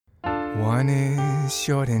One is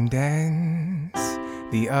short and dense,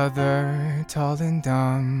 the other tall and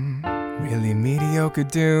dumb. Really mediocre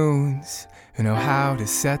dudes who know how to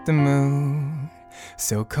set the mood.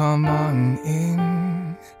 So come on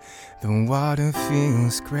in, the water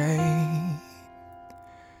feels great.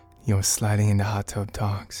 You're sliding into Hot Tub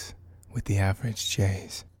Talks with the Average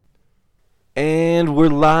Jays. And we're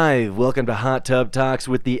live. Welcome to Hot Tub Talks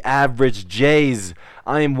with the Average Jays.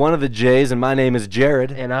 I am one of the Jays, and my name is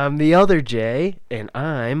Jared. And I'm the other Jay, and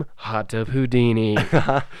I'm Hot Tub Houdini.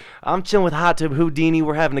 I'm chilling with Hot Tub Houdini.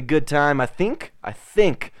 We're having a good time. I think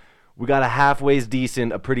we got a halfways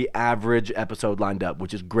decent, a pretty average episode lined up,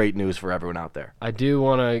 which is great news for everyone out there. I do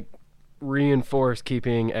want to reinforce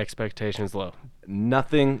keeping expectations low.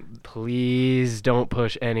 Please don't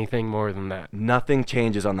push anything more than that. Nothing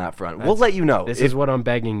changes on that front. We'll let you know. This is what I'm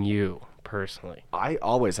begging you personally. I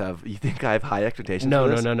always have. You think I have high expectations? No.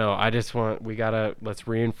 For this? I just want, let's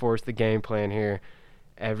reinforce the game plan here.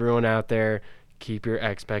 Everyone out there, keep your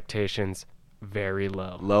expectations very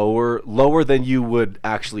low. Lower than you would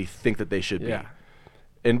actually think that they should be. Yeah.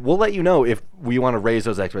 And we'll let you know if we want to raise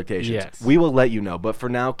those expectations. Yes. We will let you know. But for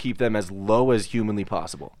now, keep them as low as humanly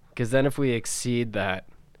possible. Because then if we exceed that,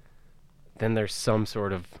 then there's some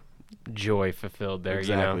sort of joy fulfilled there,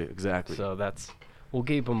 Exactly. So we'll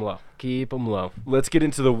keep them low. Keep them low. Let's get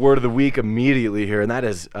into the word of the week immediately here, and that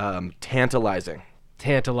is tantalizing.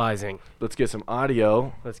 Tantalizing. Let's get some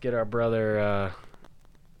audio. Let's get our brother...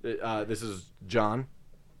 This is John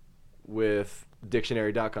with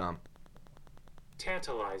dictionary.com.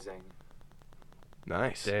 Tantalizing.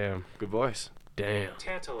 Nice. Damn. Good voice. Damn.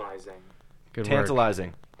 Tantalizing. Good Tantalizing.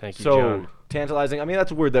 work. Thank you, So, John. tantalizing, I mean,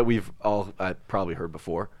 that's a word that we've all probably heard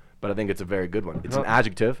before, but I think it's a very good one. It's an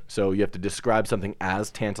adjective, so you have to describe something as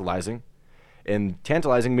tantalizing. And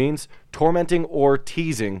tantalizing means tormenting or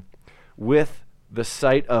teasing with the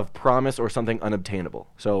sight of promise or something unobtainable.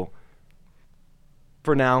 So,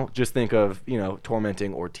 for now, just think of,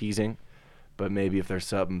 tormenting or teasing. But maybe if there's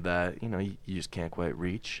something that, you just can't quite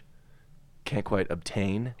reach, can't quite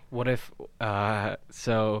obtain. What if...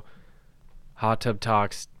 So, Hot Tub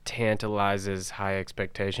Talks tantalizes high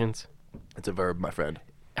expectations? It's a verb, my friend.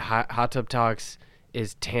 Hot Tub Talks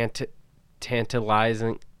is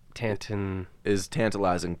tantalizing... Is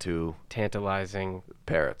tantalizing to... Tantalizing...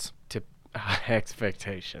 parrots. To high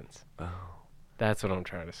expectations. Oh. That's what I'm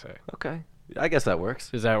trying to say. Okay. I guess that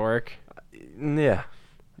works. Does that work? Yeah.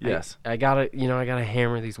 Yes. I gotta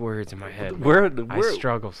hammer these words in my head. I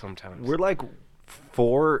struggle sometimes. We're like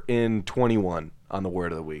 4 in 21 on the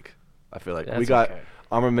word of the week. I feel like we got okay.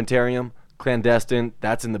 Armamentarium, clandestine.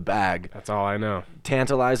 That's in the bag. That's all I know.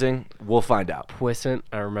 Tantalizing. We'll find out. Puissant.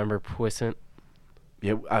 I remember puissant.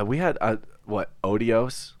 Yeah. We had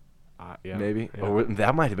Odios. Yeah. Maybe. Yeah. Or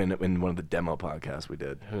that might have been in one of the demo podcasts we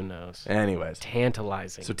did. Who knows? Anyways.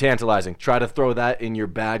 Tantalizing. So tantalizing. Try to throw that in your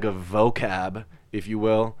bag of vocab, if you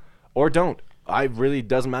will, or don't. It really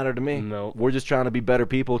doesn't matter to me. No. We're just trying to be better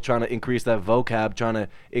people, trying to increase that vocab, trying to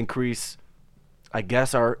increase, I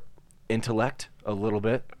guess, our intellect a little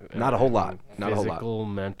bit. Not a whole lot. Not a whole lot. Physical,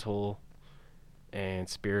 mental, and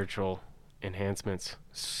spiritual enhancements.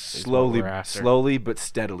 Slowly but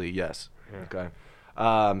steadily, yes. Yeah. Okay.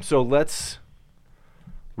 So let's,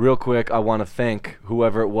 real quick, I want to thank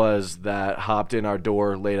whoever it was that hopped in our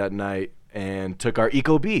door late at night and took our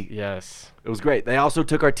Ecobee. Yes. It was great. They also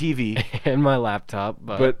took our TV. And my laptop.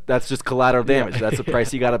 But that's just collateral damage. That's the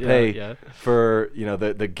price you got to pay for,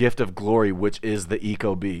 the gift of glory, which is the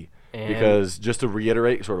Ecobee. Because just to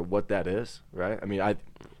reiterate sort of what that is, right? I mean,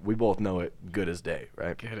 we both know it good as day,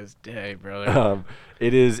 right? Good as day, brother.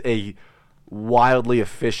 It is a wildly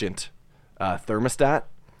efficient thermostat,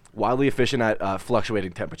 wildly efficient at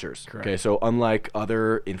fluctuating temperatures. Correct. Okay, so unlike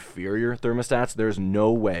other inferior thermostats, there's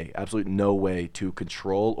no way, absolutely no way to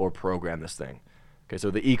control or program this thing. Okay,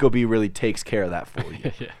 so the Ecobee really takes care of that for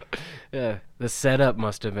you. Yeah. The setup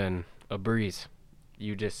must have been a breeze.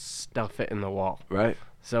 You just stuff it in the wall. Right.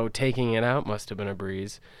 So taking it out must have been a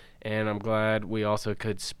breeze. And I'm glad we also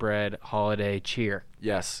could spread holiday cheer.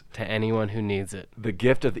 Yes. To anyone who needs it. The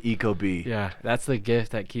gift of the Ecobee. Yeah, that's the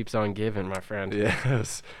gift that keeps on giving, my friend.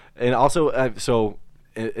 Yes. And also, so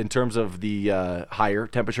in terms of the higher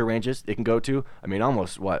temperature ranges it can go to, I mean,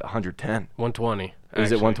 almost, 110? 120. Is actually.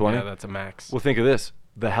 it 120? Yeah, that's a max. Well, think of this.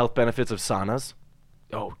 The health benefits of saunas.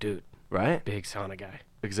 Oh, dude. Right? Big sauna guy.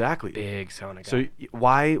 Exactly. Big sauna guy. So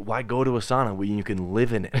why go to a sauna when you can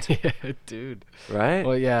live in it? Yeah, dude. Right?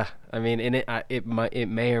 Well, yeah. I mean, it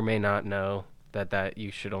may or may not know that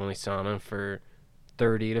you should only sauna for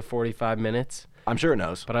 30 to 45 minutes. I'm sure it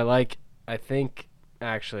knows. But I think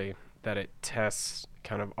actually that it tests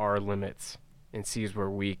kind of our limits and sees where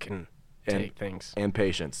we can take things. And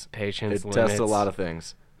patience. Patience, It limits, tests a lot of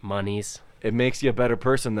things. monies. It makes you a better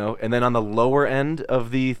person, though. And then on the lower end of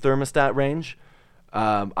the thermostat range,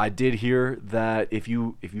 I did hear that if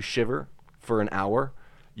you shiver for an hour,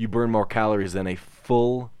 you burn more calories than a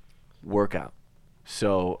full workout.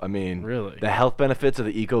 So, I mean, Really? the health benefits of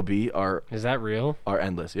the Ecobee Is that real? are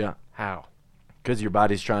endless, yeah. How? Because your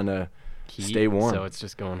body's trying to Heat, stay warm. So it's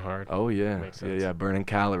just going hard. Oh, yeah. Makes Yeah, sense. yeah, burning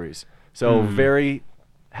calories. So, very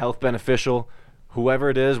health beneficial. Whoever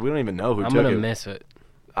it is, we don't even know who I'm took gonna it. miss it.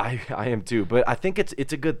 I am too, but I think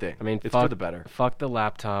it's a good thing. I mean, it's fuck for the better. Fuck the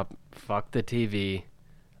laptop. Fuck the TV.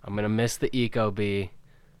 I'm gonna miss the Ecobee,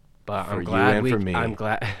 but For I'm you glad and we. for me. I'm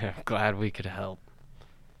glad. I'm glad we could help.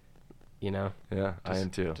 You know. Yeah, I am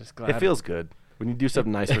too. just It glad- feels good when you do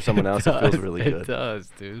something nice for someone else. It feels really good. It does,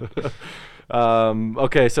 dude.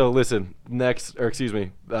 Okay, so listen.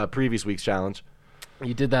 Previous week's challenge,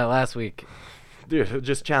 You did that last week. dude.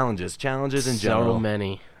 Just challenges in So general.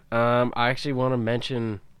 many. I actually want to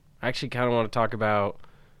mention. I actually kind of want to talk about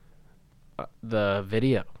the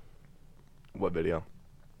video. What video?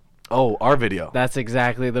 Oh, our video. That's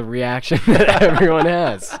exactly the reaction that everyone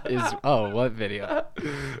has. Is what video?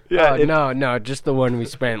 Yeah, No, just the one we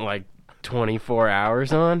spent like 24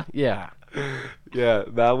 hours on. Yeah. Yeah,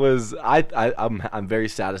 that was. I'm very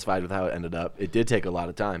satisfied with how it ended up. It did take a lot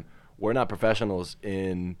of time. We're not professionals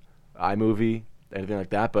in iMovie, anything like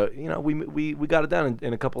that, but you know, we got it done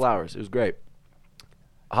in a couple hours. It was great.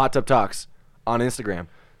 Hot Tub Talks on Instagram,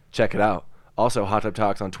 check it out. Also, Hot Tub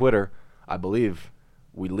Talks on Twitter. I believe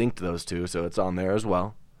we linked those two, so it's on there as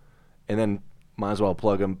well. And then might as well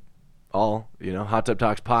plug them all. You know, Hot Tub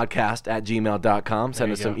Talks podcast at gmail.com. Send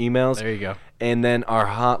There us you some go. emails. There you go. And then our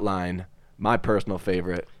hotline, my personal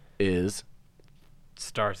favorite, is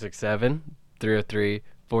Star 67 303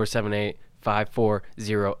 478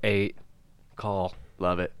 5408. Call.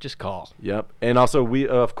 love it. Just call. Yep. And also, we,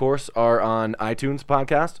 of course, are on iTunes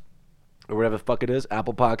podcast or whatever the fuck it is,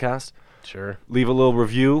 Apple Podcast. Sure. Leave a little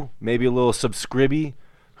review, maybe a little subscribey.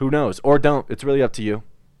 Who knows? Or don't. It's really up to you.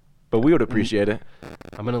 But we would appreciate it.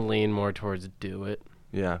 I'm going to lean more towards do it.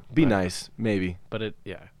 Yeah. Be Right. nice. Maybe. But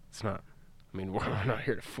it's not. I mean, we're not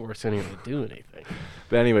here to force anyone to do anything.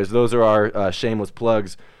 But anyways, those are our shameless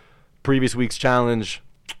plugs. Previous week's challenge,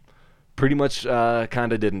 pretty much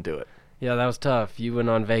kind of didn't do it. Yeah, that was tough. You went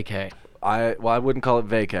on vacay. I wouldn't call it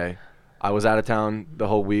vacay. I was out of town the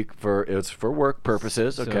whole week for work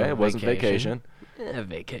purposes. So Okay, it wasn't vacation.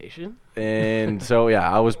 Vacation. And so yeah,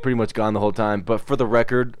 I was pretty much gone the whole time. But for the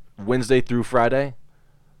record, Wednesday through Friday,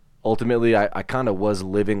 ultimately I kind of was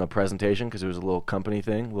living a presentation because it was a little company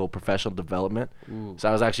thing, a little professional development. Ooh. So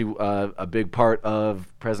I was actually a big part of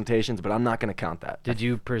presentations, but I'm not going to count that. Did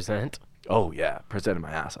you present? Oh yeah, presented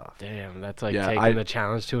my ass off. Damn, that's like Yeah, taking the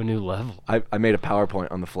challenge to a new level. I made a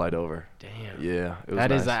PowerPoint on the flight over. Damn. Yeah, it was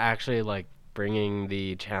That is nice. actually like bringing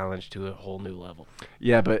the challenge to a whole new level.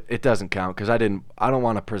 Yeah, but it doesn't count because I don't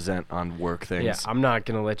want to present on work things. Yeah, I'm not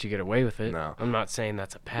gonna let you get away with it. No. I'm not saying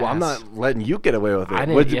that's a pass. Well, I'm not letting you get away with it. I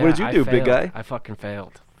didn't, What did you I do, big failed. guy? I fucking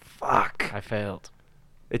failed. Fuck. I failed.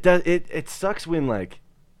 It does. It sucks when like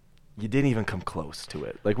you didn't even come close to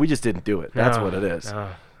it. Like we just didn't do it. That's No, what it is. no.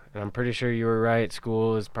 And I'm pretty sure you were right.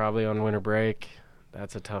 School is probably on winter break.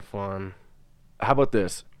 That's a tough one. How about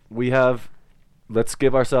this? Let's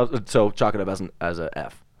give ourselves. So chalk it up as a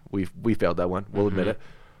F. We failed that one. We'll admit Mhm. it.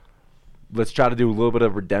 Let's try to do a little bit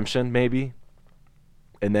of redemption, maybe,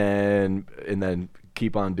 and then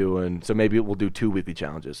keep on doing. So maybe we'll do 2 weekly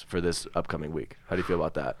challenges for this upcoming week. How do you feel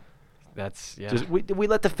about that? That's Just we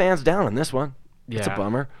let the fans down in this one. It's a Yeah.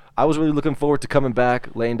 bummer. I was really looking forward to coming back,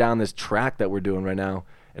 laying down this track that we're doing right now,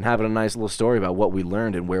 and having a nice little story about what we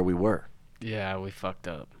learned and where we were. Yeah, we fucked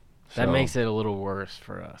up. That So- makes it a little worse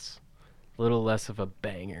for us. A little less of a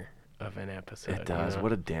banger of an episode. It does.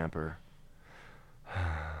 What a damper.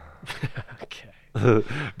 Okay.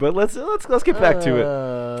 But let's get back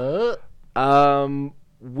to it.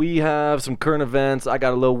 We have some current events. I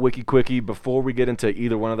got a little wiki quickie before we get into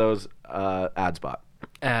either one of those. Ad spot.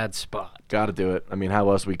 Ad spot. Got to do it. I mean, how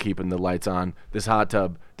else are we keeping the lights on? This hot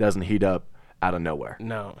tub doesn't heat up out of nowhere.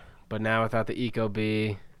 No, but now without the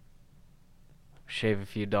Ecobee, shave a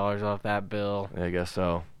few dollars off that bill. I guess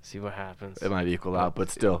so. See what happens. It might equal out, but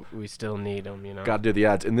still. we still need them. You know. Got to do the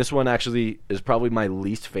ads. And this one actually is probably my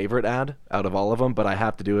least favorite ad out of all of them, but I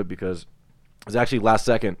have to do it because it was actually last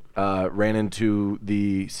second. Ran into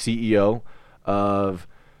the CEO of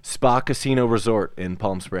Spa Casino Resort in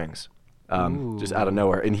Palm Springs, just out of Ooh.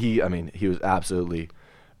 nowhere. And he was absolutely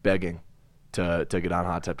begging to get on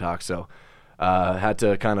Hot Tub Talk. So had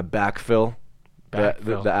to kind of backfill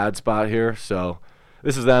Backfill. the ad spot here. So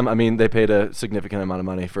This is them. I mean, they paid a significant amount of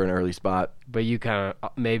money for an early spot. But you kind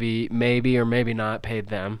of maybe or maybe not paid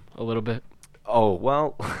them a little bit. Oh,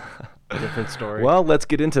 well. Different story. Well, let's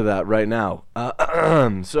get into that right now.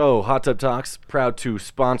 So, Hot Tub Talks, proud to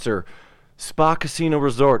sponsor Spa Casino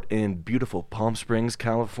Resort in beautiful Palm Springs,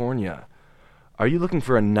 California. Are you looking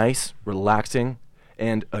for a nice, relaxing,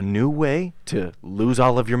 and a new way to lose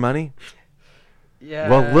all of your money? Yeah.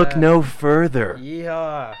 Well, look no further.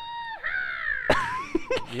 Yeehaw.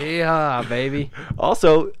 Yeehaw, baby.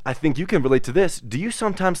 Also, I think you can relate to this. Do you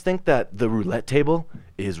sometimes think that the roulette table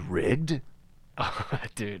is rigged? Oh,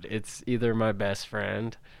 dude, it's either my best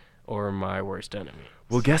friend or my worst enemy.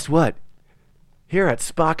 Well, guess what? Here at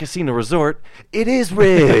Spa Casino Resort, it is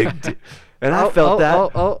rigged. And I felt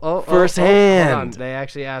that firsthand. Hold on. They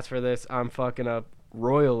actually asked for this. I'm fucking up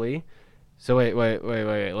royally. So wait.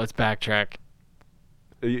 Let's backtrack.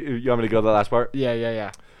 You want me to go to the last part?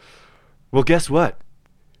 Yeah. Well, guess what?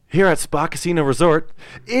 Here at Spa Casino Resort,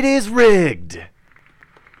 it is rigged.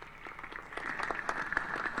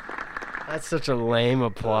 That's such a lame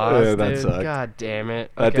applause, Yeah, that dude. sucked. God damn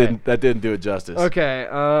it. Okay. That didn't do it justice. Okay.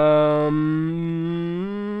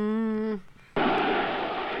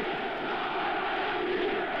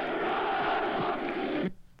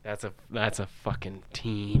 That's a fucking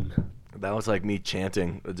team. That was like me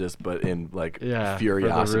chanting, but in like Yeah.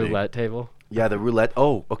 furiosity. For the roulette table. Yeah, the roulette.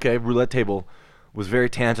 Oh, okay. Roulette table was very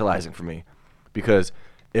tantalizing for me because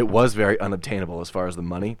it was very unobtainable as far as the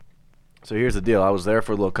money. So here's the deal. I was there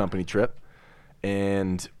for a little company trip,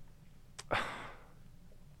 and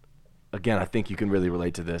again, I think you can really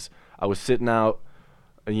relate to this. I was sitting out,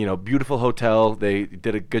 beautiful hotel. They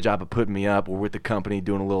did a good job of putting me up. We're with the company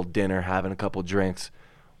doing a little dinner, having a couple drinks.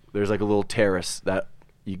 There's like a little terrace that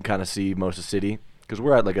you can kind of see most of the city because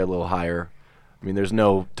we're at like a little higher. I mean, there's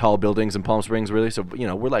no tall buildings in Palm Springs really, so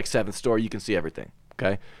we're like 7th story. You can see everything.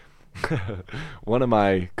 Okay. One of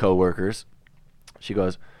my coworkers, she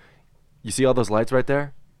goes, "You see all those lights right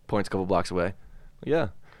there?" Points a couple blocks away. Yeah.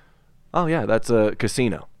 Oh yeah, that's a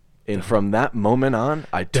casino. And from that moment on,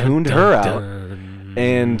 I tuned her out,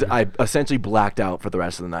 and I essentially blacked out for the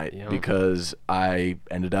rest of the night because I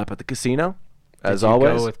ended up at the casino. As always.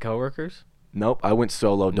 Did you go with coworkers? Nope, I went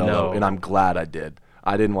solo dolo, No. and I'm glad I did.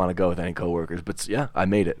 I didn't want to go with any coworkers, but yeah, I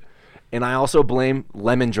made it. And I also blame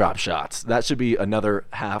lemon drop shots. That should be another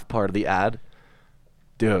half part of the ad.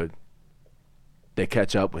 Dude, they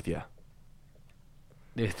catch up with you.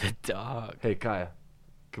 Dude, the dog. Hey, Kaya,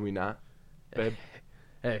 can we not, babe?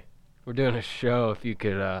 Hey, we're doing a show. If you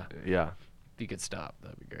could, Yeah, if you could stop,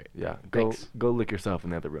 that'd be great. yeah. Thanks. Go lick yourself in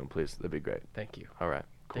the other room, please. That'd be great. Thank you. All right,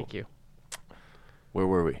 cool. Thank you. Where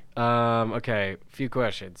were we? Okay, few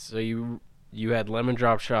questions. So you had lemon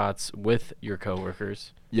drop shots with your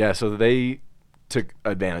coworkers. Yeah, so they took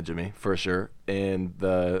advantage of me for sure. And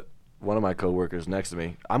one of my coworkers next to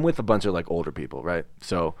me, I'm with a bunch of like older people, right?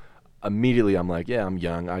 So immediately I'm like, yeah, I'm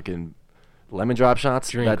young. I can lemon drop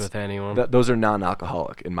shots. Drink with anyone. Those are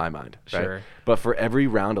non-alcoholic in my mind, right? Sure. But for every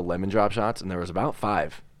round of lemon drop shots, and there was about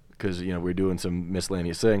 5, because we were doing some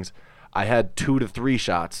miscellaneous things, I had 2 to 3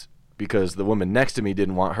 shots because the woman next to me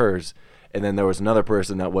didn't want hers. And then there was another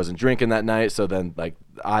person that wasn't drinking that night. So then, like,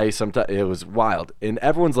 it was wild. And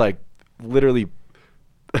everyone's, like, literally,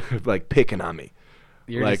 like, picking on me.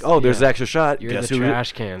 You're like, just- there's yeah. an extra shot. You're Guess the who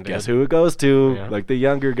trash can, dude. Guess who it goes to? Yeah. Like, the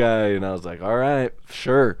younger guy. And I was like, all right,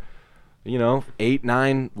 sure. 8,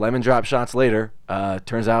 9 lemon drop shots later,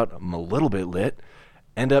 turns out I'm a little bit lit.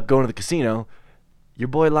 End up going to the casino. Your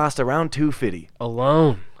boy lost around $250.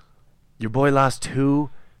 Alone. Your boy lost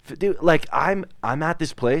dude, like I'm at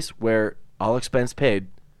this place where all expense paid,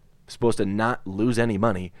 supposed to not lose any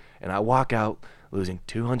money, and I walk out losing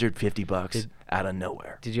 $250 out of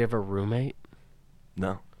nowhere. Did you have a roommate?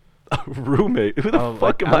 No. A roommate? Who the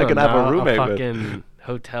fuck like, am I don't gonna have know, a roommate a with? fucking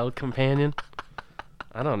hotel companion?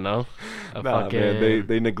 I don't know. Nah, man,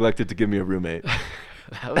 they neglected to give me a roommate.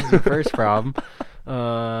 That was your first problem.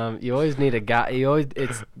 You always need a guy.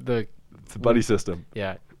 It's It's a buddy system.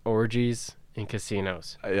 yeah, orgies in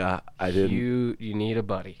casinos. Yeah, I didn't. You need a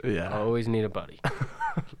buddy. Yeah. Always need a buddy.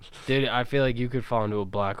 Dude, I feel like you could fall into a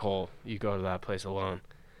black hole. You go to that place alone.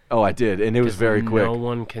 Oh, I did, and it was 'Cause very quick. No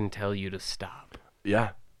one can tell you to stop. Yeah.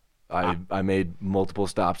 I made multiple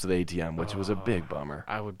stops to the ATM, which was a big bummer.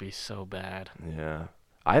 I would be so bad. Yeah.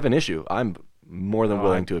 I have an issue. I'm more than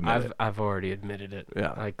willing to admit it. I've already admitted it.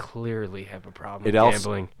 Yeah. I clearly have a problem It with all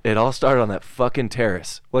gambling. It all started on that fucking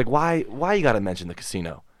terrace. Like, why you got to mention the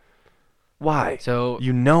casino? Why? So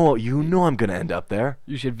you know I'm gonna end up there.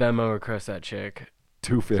 you should Venmo request that chick.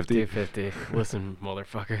 $250. $250. Listen,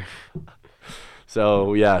 motherfucker.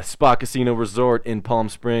 So yeah, Spa Casino Resort in Palm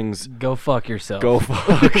Springs. Go fuck yourself. Go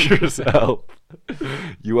fuck yourself.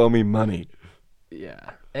 You owe me money.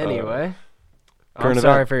 Yeah. Anyway, I'm current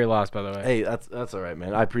sorry event. for your loss, by the way. Hey, that's all right,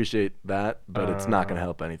 man. I appreciate that, but it's not gonna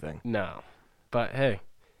help anything. No. But hey,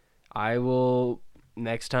 I will.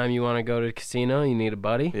 Next time you want to go to the casino, you need a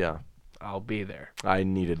buddy. Yeah, I'll be there. I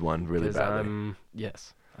needed one really 'Cause badly.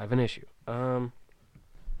 Yes, I have an issue. All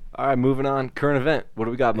right, moving on. Current event. What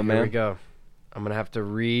do we got, my man? Here we go. I'm gonna have to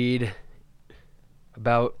read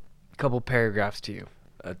about a couple paragraphs to you.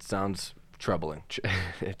 That sounds troubling.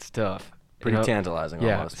 It's tough. Pretty You know? tantalizing,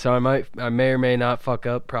 Yeah. almost. So I may or may not fuck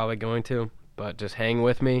up. Probably going to, but just hang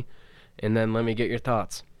with me, and then let me get your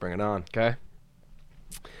thoughts. Bring it on. Okay.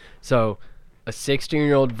 So, a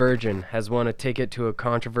 16-year-old virgin has won a ticket to a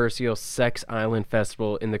controversial Sex Island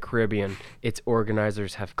festival in the Caribbean, its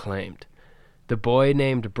organizers have claimed. The boy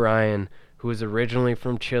named Brian, who was originally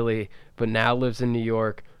from Chile but now lives in New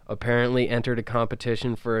York, apparently entered a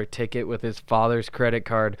competition for a ticket with his father's credit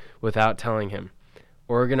card without telling him.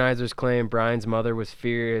 Organizers claim Brian's mother was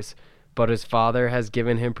furious, but his father has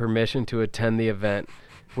given him permission to attend the event,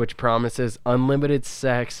 which promises unlimited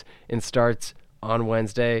sex and starts on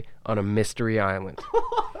Wednesday on a mystery island.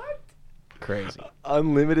 Crazy.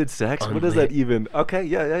 Unlimited sex? What does that even... Okay,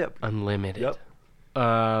 yeah. Unlimited. Yep.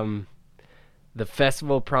 The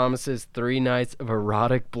festival promises 3 nights of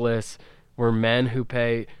erotic bliss where men who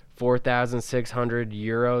pay 4,600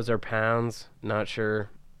 euros or pounds, not sure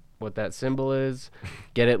what that symbol is,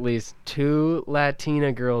 get at least 2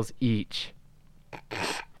 Latina girls each.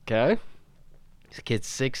 Okay? This kid's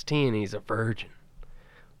 16. He's a virgin.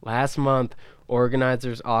 Last month,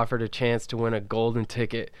 organizers offered a chance to win a golden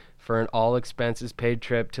ticket for an all-expenses-paid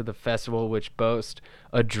trip to the festival, which boasts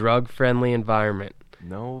a drug-friendly environment.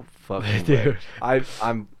 No fucking Dude. way.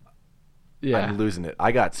 I'm Yeah. losing it.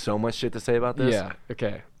 I got so much shit to say about this. Yeah,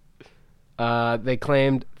 okay. They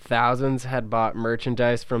claimed thousands had bought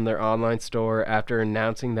merchandise from their online store after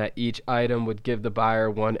announcing that each item would give the buyer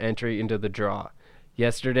 1 entry into the draw.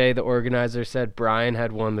 Yesterday, the organizer said Brian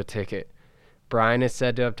had won the ticket. Brian is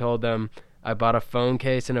said to have told them, "I bought a phone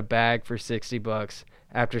case and a bag for $60.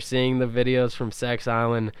 After seeing the videos from Sex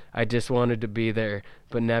Island, I just wanted to be there,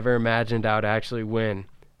 but never imagined I would actually win.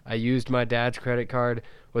 I used my dad's credit card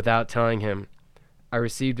without telling him. I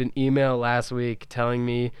received an email last week telling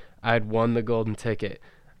me I had won the golden ticket.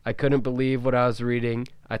 I couldn't believe what I was reading.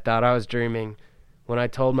 I thought I was dreaming. When I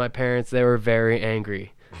told my parents, they were very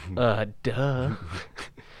angry." Duh.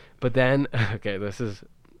 But then, okay,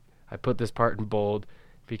 I put this part in bold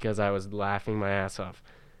because I was laughing my ass off.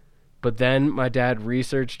 But then my dad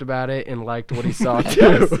researched about it and liked what he saw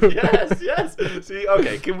too. yes. See,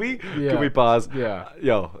 okay, can we pause? Yeah.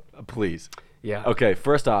 Yo, please. Yeah. Okay,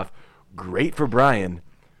 first off, great for Brian.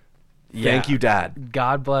 Thank you, Dad.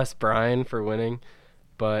 God bless Brian for winning,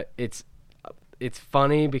 but it's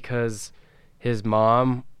funny because his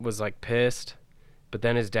mom was like pissed, but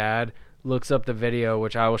then his dad looks up the video,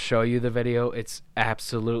 which I will show you the video. It's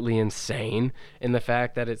absolutely insane in the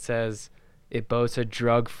fact that it says it boasts a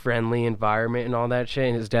drug-friendly environment and all that shit,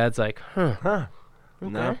 and his dad's like, huh.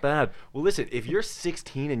 Okay. Not bad. Well, listen, if you're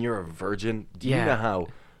 16 and you're a virgin, do you Yeah. know how...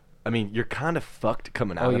 I mean, you're kind of fucked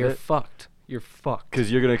coming out Oh, of you're it. fucked. You're fucked.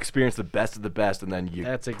 Because you're going to experience the best of the best, and then you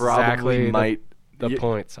That's probably exactly might... the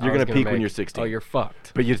points I You're was going to peak when make. you're 16. Oh, you're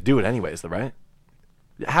fucked. But you just do it anyways, though, right?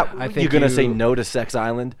 How I you think going to say you- no to Sex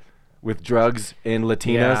Island with drugs and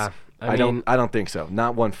Latinas? Yeah, I mean- I don't think so.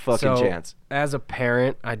 Not one fucking So, chance. as a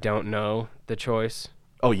parent, I don't know the choice.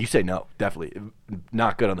 Oh, you say no, definitely.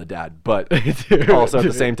 Not good on the dad, but Dude. also at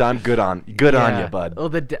the same time, good on you, bud.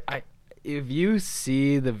 Well, if you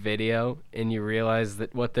see the video and you realize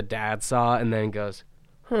that what the dad saw and then goes,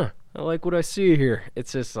 huh, I like what I see here.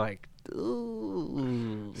 It's just like,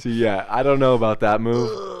 ooh. See, yeah, I don't know about that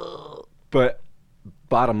move, but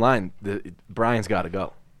bottom line, Brian's got to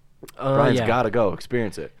go. Brian's yeah. got to go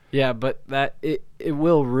experience it. Yeah, but it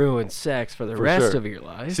will ruin sex for the For rest sure. of your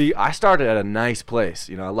life. See, I started at a nice place.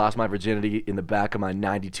 You know, I lost my virginity in the back of my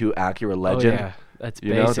 92 Acura Legend. Oh, yeah. That's You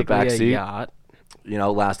know, the basically back a seat. yacht. You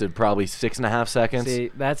know, lasted probably 6.5 seconds.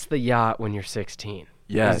 See, that's the yacht when you're 16.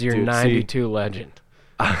 Yeah, is your dude, see. 92 Legend.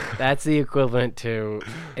 That's the equivalent to,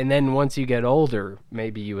 and then once you get older,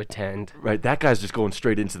 maybe you attend. Right, that guy's just going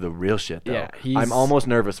straight into the real shit, though. Yeah, I'm almost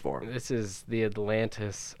nervous for him. This is the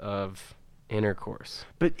Atlantis of intercourse,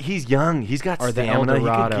 But he's young. He's got or the El stamina. He can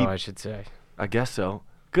Dorado, keep. I should say. I guess so.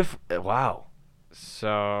 Good. Wow.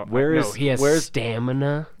 So Where's he has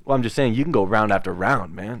stamina. Well, I'm just saying you can go round after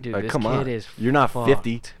round, man. Dude, like, this come kid on. is You're not fucked.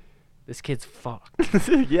 50. This kid's fucked.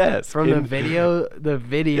 Yes. From the video, in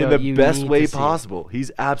the you best need way to see it. possible.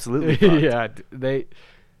 He's absolutely fucked. Yeah,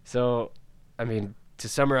 So, I mean, to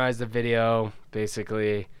summarize the video,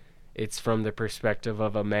 basically, it's from the perspective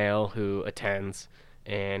of a male who attends,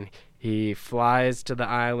 and he flies to the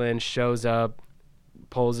island, shows up,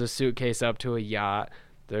 pulls a suitcase up to a yacht.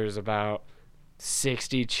 There's about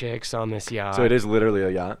 60 chicks on this yacht. So it is literally a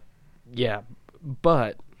yacht. Yeah,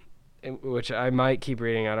 but which I might keep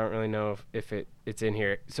reading. I don't really know if it's in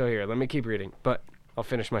here. So here, let me keep reading, but I'll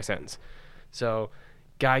finish my sentence. So,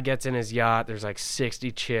 guy gets in his yacht. There's like 60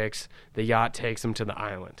 chicks. The yacht takes him to the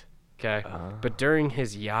island. Okay, but during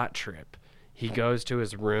his yacht trip, he goes to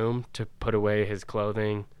his room to put away his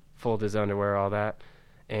clothing, fold his underwear, all that,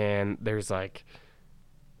 and there's like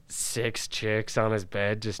 6 chicks on his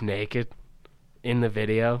bed, just naked, in the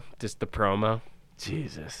video, just the promo.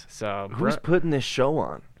 Jesus. So Who's putting this show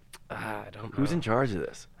on? I don't know. Who's in charge of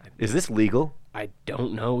this? Is this legal? I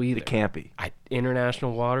don't know either. It can't be.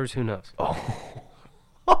 International waters, who knows? Oh.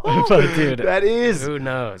 But dude, that is. Who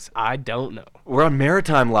knows? I don't know. We're on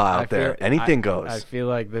maritime law out there. Anything goes. I feel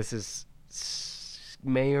like this is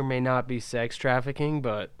may or may not be sex trafficking,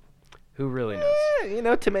 but who really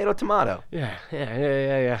knows? Tomato.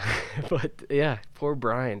 Yeah. But yeah, poor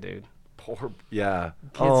Brian, dude. Yeah.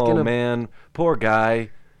 Kid's man. Poor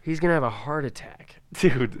guy. He's gonna have a heart attack.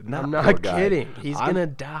 Dude, I'm poor not guy. kidding. He's gonna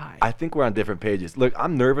die. I think we're on different pages. Look,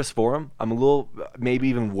 I'm nervous for him. I'm a little, maybe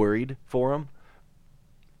even worried for him.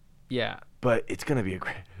 Yeah. But it's gonna be a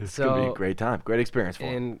great time, great experience for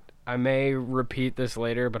him. And I may repeat this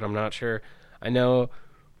later, but I'm not sure. I know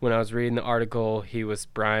when I was reading the article,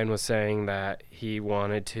 Brian was saying that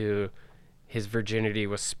his virginity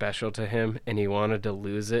was special to him, and he wanted to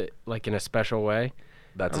lose it like in a special way.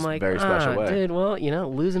 That's I'm a like, very special way. Dude, well,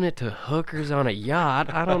 losing it to hookers on a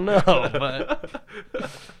yacht, I don't know, but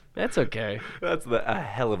that's okay. That's a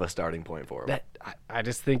hell of a starting point for him. I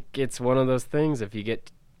just think it's one of those things.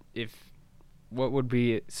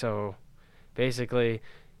 So basically,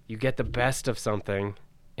 you get the best of something,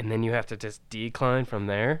 and then you have to just decline from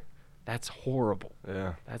there. That's horrible.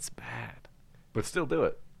 Yeah. That's bad. But still do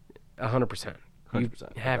it. 100%. You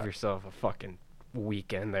 100%. have yourself a fucking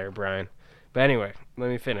weekend there, Brian. But anyway, let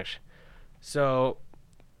me finish. So,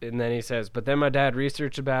 and then he says, but then my dad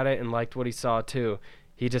researched about it and liked what he saw too.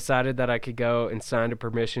 He decided that I could go and sign a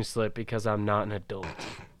permission slip because I'm not an adult.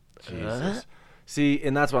 Jesus. See,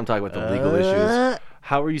 and that's what I'm talking about, the legal issues.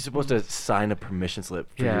 How are you supposed to sign a permission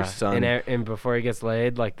slip for your son? And before he gets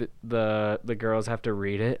laid, like the girls have to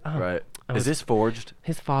read it. Oh, right. Is this forged?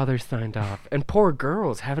 His father signed off. And poor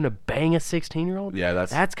girls having to bang a 16-year-old? Yeah,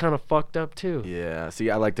 that's kind of fucked up too. Yeah. See,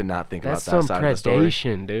 I like to not think that's about that side of the story. That's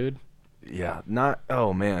some predation, dude. Yeah.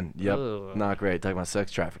 Oh, man. Yep. Ugh. Not great. Talking about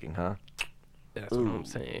sex trafficking, huh? That's what I'm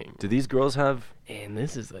saying. Do these girls have... And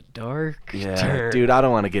this is a dark Yeah, turn. dude, I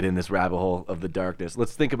don't want to get in this rabbit hole of the darkness.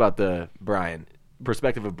 Let's think about the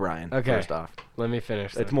perspective of Brian, first off. Let me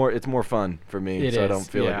finish. It's more fun for me, I don't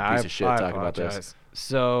feel like a piece of shit talking about this.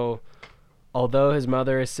 So, although his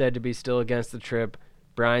mother is said to be still against the trip,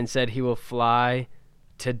 Brian said he will fly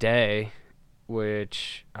today,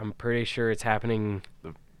 which I'm pretty sure it's happening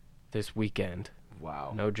this weekend.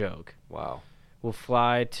 Wow. No joke. Wow. We'll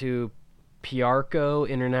fly to Piarco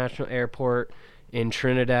International Airport in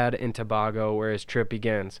Trinidad and Tobago, where his trip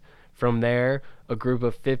begins. From there, a group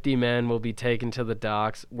of 50 men will be taken to the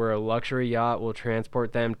docks, where a luxury yacht will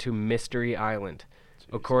transport them to Mystery Island. Jesus.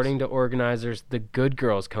 According to organizers, the Good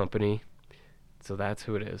Girls Company, so that's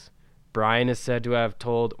who it is, Brian is said to have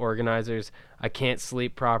told organizers, I can't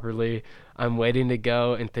sleep properly. I'm waiting to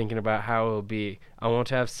go and thinking about how it will be. I want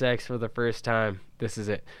to have sex for the first time. This is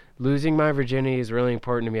it. Losing my virginity is really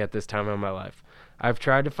important to me at this time in my life. I've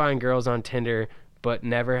tried to find girls on Tinder, but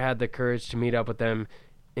never had the courage to meet up with them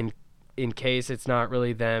in case it's not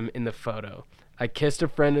really them in the photo. I kissed a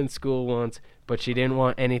friend in school once, but she didn't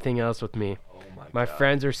want anything else with me. Oh my God.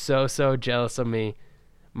 Friends are so jealous of me.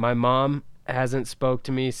 My mom hasn't spoke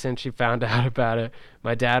to me since she found out about it.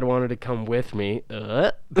 My dad wanted to come with me.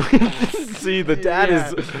 See, the dad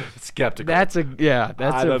is skeptical. I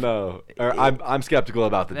don't know. Or I'm skeptical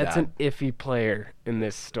about the dad. That's an iffy player in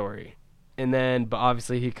this story. But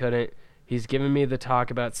obviously he couldn't. He's given me the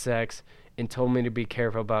talk about sex and told me to be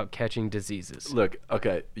careful about catching diseases. Look,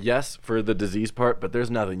 okay, yes, for the disease part, but there's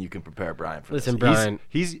nothing you can prepare Brian for. Listen, this. Brian.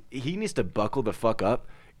 He needs to buckle the fuck up,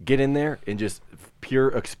 get in there, and just pure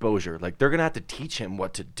exposure. Like, they're going to have to teach him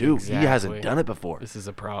what to do. Exactly. He hasn't done it before. This is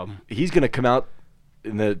a problem. He's going to come out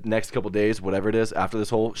in the next couple days, whatever it is, after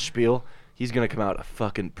this whole spiel, he's going to come out a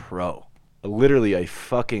fucking pro. Literally a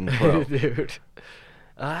fucking pro. Dude.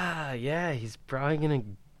 Yeah, he's probably going to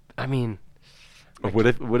I mean, What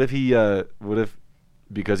if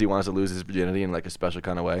because he wants to lose his virginity in like a special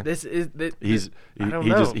kind of way?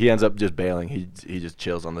 He ends up just bailing. He just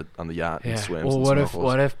chills on the yacht and swims. Well, and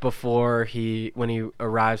what if before when he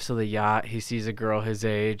arrives to the yacht, he sees a girl his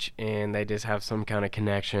age and they just have some kind of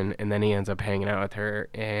connection, and then he ends up hanging out with her,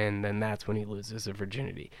 and then that's when he loses his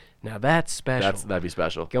virginity. Now that's special. That'd be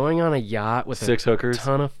special. Going on a yacht with 6 hookers,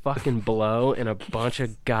 ton of fucking blow, and a bunch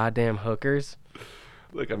of goddamn hookers.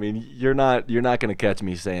 Look, I mean, you're not gonna catch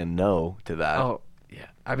me saying no to that. Oh. Yeah,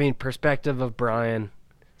 I mean, perspective of Brian,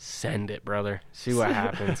 send it, brother. See what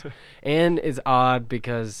happens. And it's odd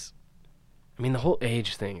because, I mean, the whole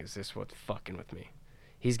age thing is just what's fucking with me.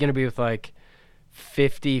 He's going to be with like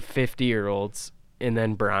 50-year-olds and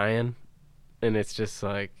then Brian, and it's just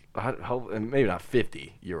like... Maybe not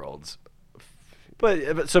 50-year-olds,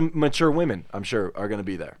 but some mature women, I'm sure, are going to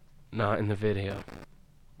be there. Not in the video.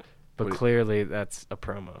 But clearly that's a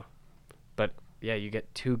promo. But, yeah, you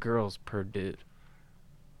get 2 girls per dude.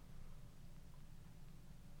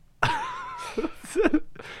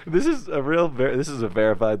 This is a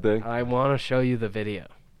verified thing. I want to show you the video.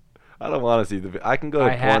 I don't want to see the. I can go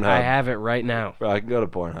to Pornhub. I have it right now. Bro, I can go to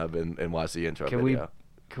Pornhub and watch the intro video.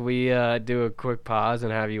 Can we do a quick pause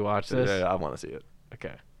and have you watch this? Yeah, I want to see it.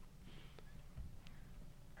 Okay.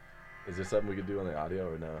 Is this something we could do on the audio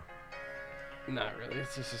or no? Not really.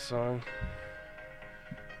 It's just a song.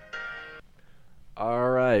 All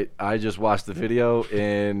right. I just watched the video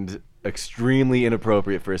and extremely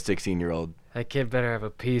inappropriate for a 16-year-old. That kid better have a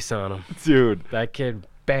piece on him. Dude. That kid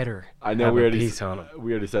better I know have we a already piece on him.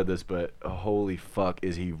 We already said this, but holy fuck,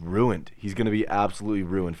 is he ruined? He's going to be absolutely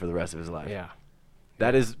ruined for the rest of his life. Yeah.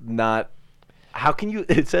 That is not... How can you...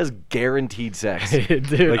 It says guaranteed sex.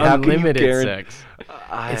 Dude, like, unlimited sex.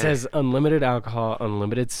 It says unlimited alcohol,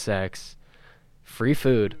 unlimited sex, free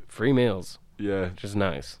food, free meals. Yeah. Which is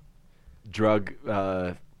nice. Drug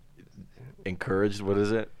encouraged, what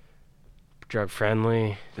is it? Drug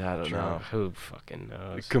friendly. I don't know. Who fucking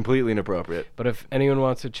knows? Completely inappropriate. But if anyone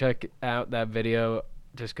wants to check out that video,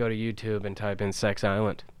 just go to YouTube and type in Sex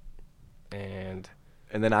Island. And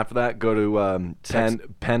then after that, go to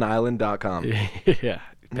penisland.com. Yeah,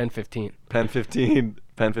 Pen 15.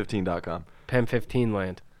 Pen15.com. Pen 15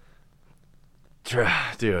 land.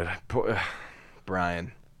 Dude,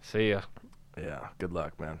 Brian. See ya. Yeah, good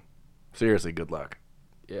luck, man. Seriously, good luck.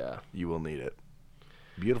 Yeah. You will need it.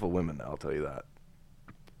 Beautiful women, I'll tell you that.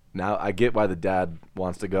 Now I get why the dad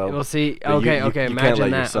wants to go. Well, see, you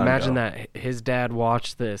imagine that. Imagine that his dad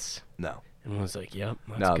watched this. No. And was like, "Yep,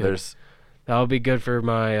 that's no, good. That'll be good for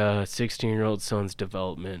my 16-year-old son's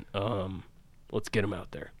development. Let's get him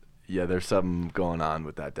out there." Yeah, there's something going on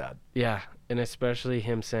with that dad. Yeah, and especially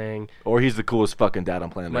him saying, or he's the coolest fucking dad on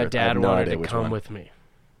planet my Earth. dad wanted to come with me.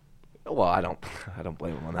 Well, I don't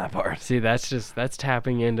blame him on that part. See, that's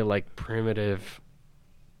tapping into like primitive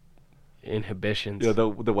inhibitions. Yeah, the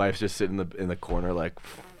wife's just sitting in the corner like,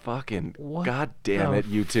 fucking, god damn it,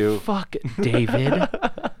 you two. Fuck David.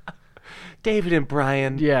 David and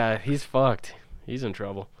Brian. Yeah, he's fucked. He's in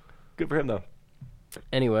trouble. Good for him though.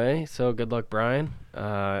 Anyway, so good luck, Brian.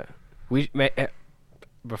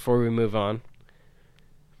 Before we move on,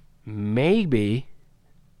 maybe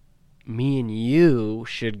me and you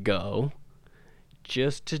should go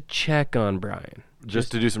just to check on Brian.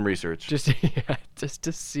 Just to do some research. Just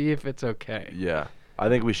to see if it's okay. Yeah, I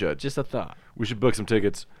think we should. Just a thought. We should book some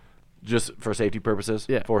tickets just for safety purposes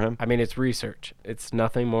for him. I mean, it's research. It's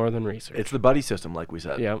nothing more than research. It's the buddy system, like we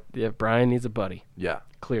said. Yeah, Brian needs a buddy. Yeah.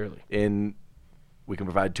 Clearly. And we can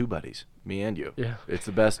provide 2 buddies, me and you. Yeah. It's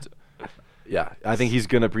the best. Yeah, I think he's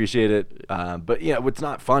going to appreciate it. But, yeah, it's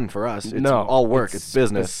not fun for us. It's all work. It's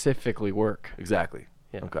business. Specifically work. Exactly.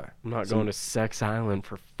 Yeah. Okay. I'm not going to Sex Island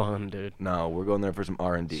for fun, dude. No, we're going there for some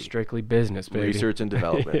R&D. Strictly business, baby. Research and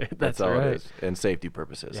development. That's all right. it is. And safety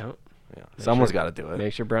purposes. Yep. Yeah. Someone's got to do it.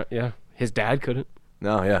 Make sure Brian, his dad couldn't.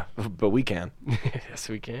 No, yeah. But we can. Yes,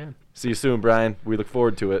 we can. See you soon, Brian. We look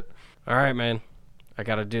forward to it. All right, man. I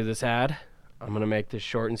got to do this ad. I'm going to make this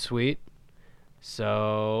short and sweet.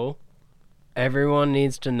 So, everyone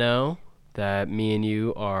needs to know that me and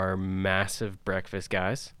you are massive breakfast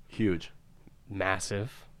guys. Huge.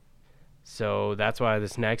 Massive. So, that's why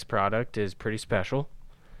this next product is pretty special.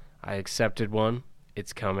 I accepted one.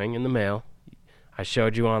 It's coming in the mail. I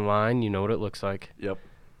showed you online. You know what it looks like. Yep.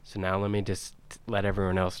 So now let me just let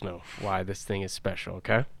everyone else know why this thing is special,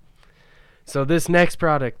 okay? So this next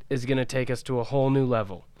product is going to take us to a whole new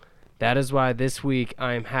level. That is why this week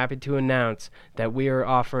I am happy to announce that we are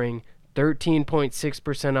offering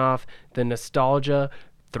 13.6% off the Nostalgia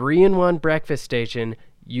 3-in-1 breakfast station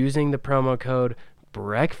using the promo code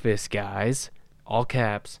BREAKFASTGUYS all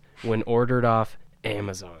caps, when ordered off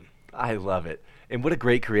Amazon. I love it. And what a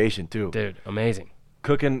great creation, too. Dude, amazing.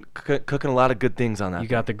 Cooking a lot of good things on that. You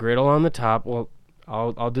got the griddle on the top. Well,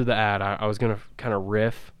 I'll do the ad. I was going to kind of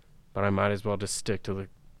riff, but I might as well just stick to the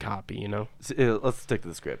copy, you know? Let's stick to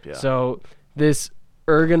the script, yeah. So this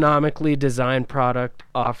ergonomically designed product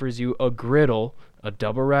offers you a griddle, a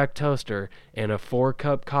double rack toaster, and a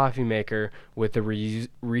 4-cup coffee maker with a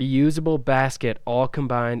reusable basket, all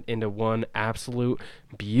combined into one absolute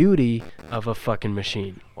beauty of a fucking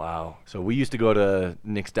machine. Wow. So we used to go to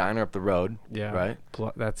Nick's Diner up the road. Yeah. Right?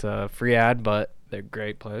 That's a free ad, but they're a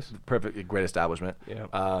great place. Perfect, great establishment.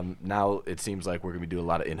 Yeah. Now it seems like we're going to be doing a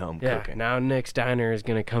lot of in-home Yeah, cooking. now Nick's Diner is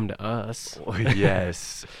going to come to us. Oh,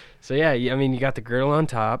 yes. So yeah, I mean, you got the griddle on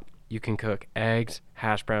top. You can cook eggs,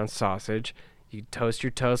 hash browns, sausage. You toast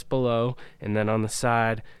your toast below, and then on the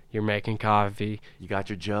side, you're making coffee. You got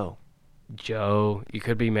your Joe. You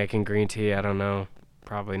could be making green tea. I don't know.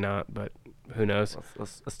 Probably not, but who knows?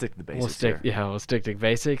 Let's stick to the basics here. We'll stick to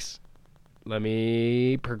basics. Let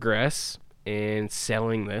me progress in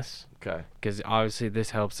selling this, Okay. because obviously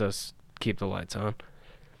this helps us keep the lights on.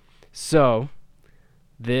 So,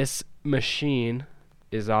 this machine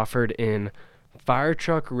is offered in Fire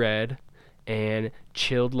Truck Red and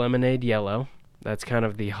Chilled Lemonade Yellow. That's kind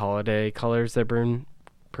of the holiday colors they've been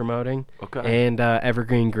promoting. Okay. And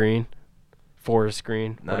Evergreen Green, Forest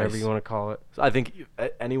Green, whatever Nice. you want to call it. So I think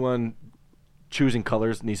anyone choosing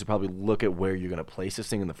colors needs to probably look at where you're going to place this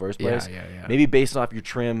thing in the first place. Yeah. Maybe based off your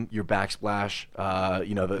trim, your backsplash,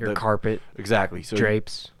 Your carpet, Exactly. So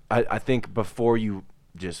drapes. I think before you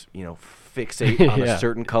just, fixate on Yeah. a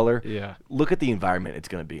certain color, Yeah. look at the environment it's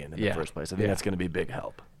going to be in the Yeah. first place. I think Yeah. that's going to be a big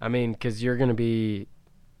help. I mean, because you're going to be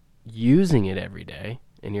using it every day,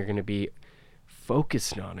 and you're going to be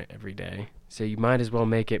focused on it every day. So you might as well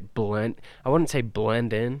make it blend. I wouldn't say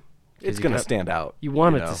blend in. 'cause It's you going to got- stand out. You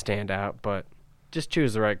want it know? to stand out, but just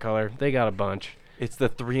choose the right color. They got a bunch. It's the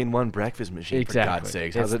 3-in-1 breakfast machine, Exactly. for God's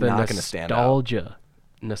sakes. How's It's it the not going to stand out?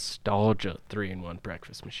 Nostalgia 3-in-1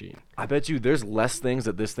 breakfast machine. I bet you there's less things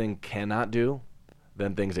that this thing cannot do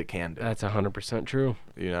than things it can do. That's 100% true.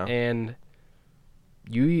 You know? And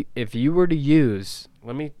if you were to use,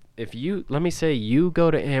 let me say you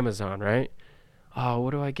go to Amazon, right? Oh,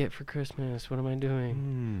 what do I get for Christmas? What am I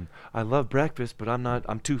doing? I love breakfast, but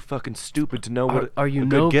I'm too fucking stupid to know what Or a you good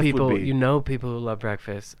know gift people would be. you know people who love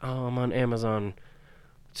breakfast. Oh, I'm on Amazon.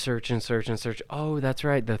 Search. Oh, that's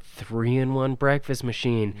right, the 3-in-1 breakfast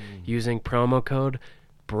machine using promo code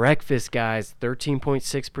breakfast, guys,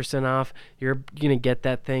 13.6% off. You're gonna get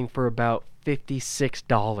that thing for about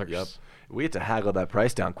 $56. Yep. We had to haggle that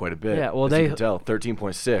price down quite a bit. Yeah, well, as they- you can tell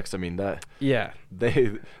 13.6. I mean that Yeah.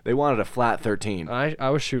 they wanted a flat 13. I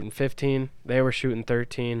was shooting 15. They were shooting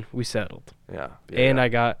 13. We settled. Yeah. And I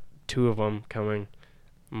got 2 of them coming.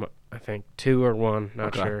 I think 2 or 1,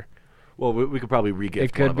 not Okay. sure. Well, we could probably re-gift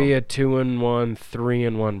It could be a 2-in-1,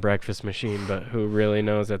 3-in-1 breakfast machine, but who really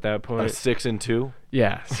knows at that a point? 6 and 2,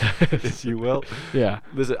 Yeah. if you will. Yeah.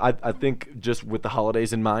 Listen, I think just with the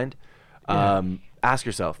holidays in mind, Yeah. ask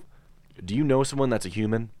yourself, do you know someone that's a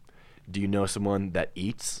human? Do you know someone that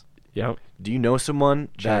eats? Yep. Do you know someone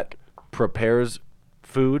Check. that prepares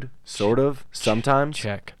food, sort of, sometimes?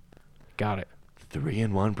 Check. Got it.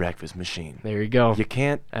 3-in-1 breakfast machine. There you go. You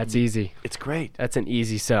can't. That's easy. It's great. That's an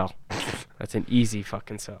easy sell. That's an easy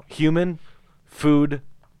fucking sell. Human, food.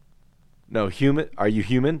 No, human. Are you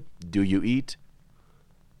human? Do you eat?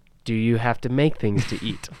 Do you have to make things to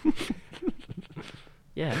eat?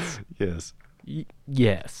 Yes. Yes.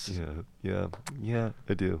 Yes. Yeah,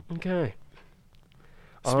 I do. Okay.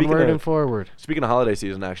 Speaking Onward of- and forward. Speaking of holiday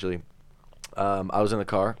season, actually, I was in the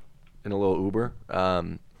car in a little Uber,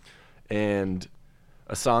 and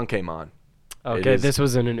a song came on. Okay, is- this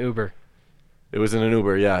was in an Uber. It was in an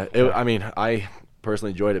Uber, yeah. Okay. I mean, I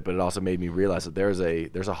personally enjoyed it, but it also made me realize that there's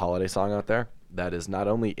a holiday song out there that is not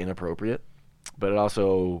only inappropriate, but it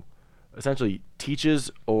also essentially teaches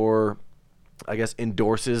or, I guess,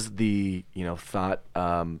 endorses the thought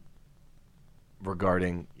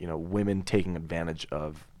regarding women taking advantage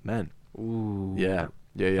of men. Ooh. Yeah.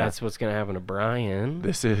 That's what's gonna happen to Brian.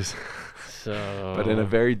 This is, So. but in a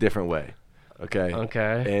very different way. Okay.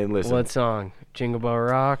 Okay. And listen. What song? Jingle Bell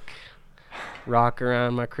Rock. Rock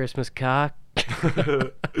around my Christmas cock.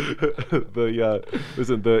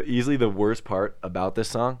 Listen, easily the worst part about this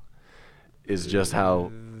song is just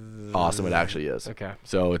how awesome it actually is. Okay.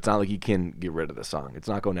 So it's not like you can get rid of the song. It's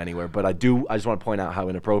not going anywhere. But I just want to point out how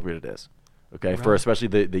inappropriate it is. Okay. For Right. especially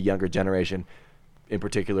the younger generation, in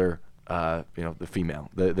particular, the female,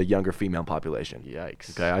 the younger female population.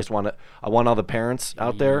 Yikes. Okay, I want all the parents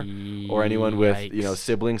out there or anyone with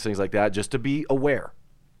siblings, things like that, just to be aware.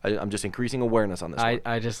 I'm just increasing awareness on this.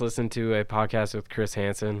 I just listened to a podcast with Chris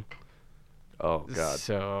Hansen. Oh God.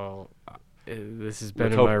 So this has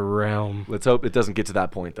been in my realm. Let's hope it doesn't get to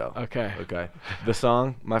that point though. Okay. The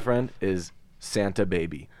song, my friend, is Santa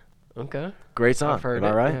Baby. Okay. Great song. I've heard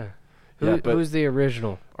Am I right? Yeah. Yeah, Who's the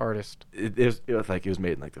original artist? It was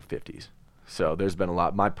made in like the 50s. So there's been a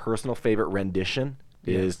lot. My personal favorite rendition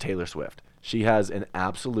is Taylor Swift. She has an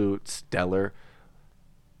absolute stellar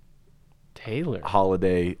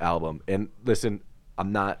holiday album. And listen,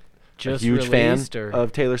 I'm not Just a huge fan released, or-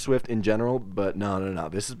 of Taylor Swift in general, but no.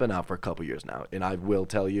 This has been out for a couple years now. And I will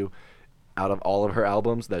tell you, out of all of her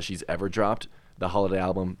albums that she's ever dropped, the holiday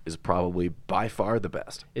album is probably by far the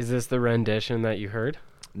best. Is this the rendition that you heard?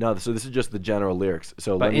 No, so this is just the general lyrics.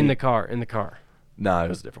 So But let in me- the car. No, it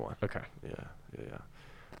was a different one. Okay. Yeah.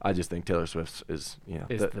 I just think Taylor Swift is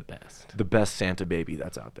The best. the best Santa Baby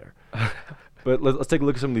that's out there. But let's take a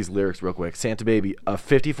look at some of these lyrics real quick. Santa Baby, a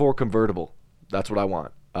 54 convertible. That's what I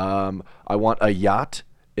want. I want a yacht,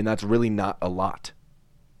 and that's really not a lot.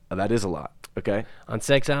 That is a lot, okay? On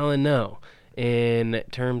Sex Island, no. In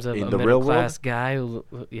terms of In a the real middle-class world?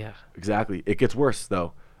 guy, yeah. Exactly. It gets worse,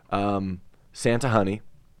 though. Santa Honey,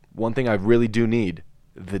 one thing I really do need,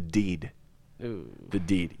 the deed. Ooh. The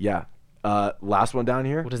deed, yeah. Last one down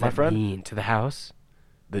here, What does my that friend. mean? To the house?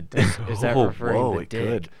 Is that referring to it dick?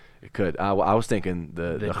 could. It could. I was thinking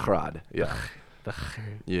the chrad. Yeah. The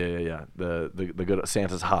Yeah. The good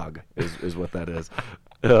Santa's hog is what that is.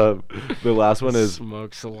 The last one is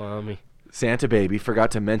smoked salami. Santa Baby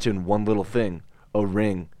forgot to mention one little thing, a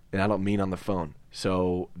ring, and I don't mean on the phone.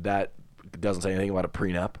 So that doesn't say anything about a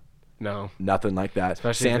prenup. No. Nothing like that.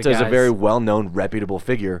 Especially if Santa the is a guy's- very well-known, reputable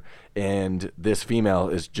figure, and this female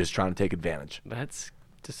is just trying to take advantage. That's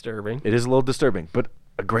disturbing. It is a little disturbing, but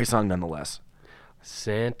a great song nonetheless.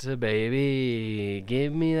 Santa baby,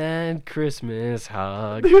 give me that Christmas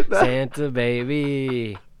hug. Dude, that- Santa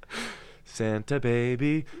baby. Santa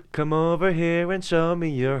baby, come over here and show me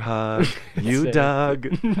your hug, you Santa-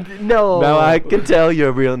 dog. No. Now I can tell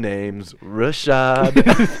your real name's Rashad.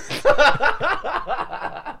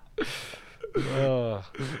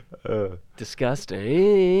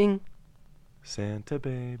 Disgusting. Santa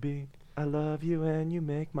baby, I love you and you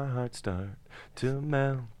make my heart start to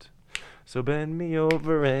melt. So bend me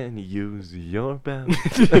over and use your belt.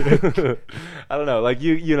 I don't know, like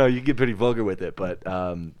you get pretty vulgar with it, but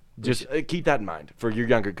just keep that in mind for your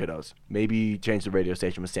younger kiddos. Maybe change the radio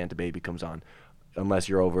station when Santa Baby comes on, unless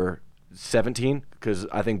you're over 17, because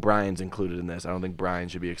I think Brian's included in this. I don't think Brian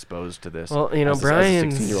should be exposed to this. Well, as a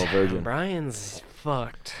Brian's 16-year-old virgin. Brian's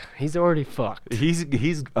fucked. He's already fucked.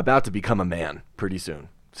 He's about to become a man pretty soon,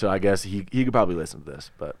 so I guess he could probably listen to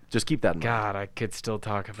this. But just keep that in mind. God, I could still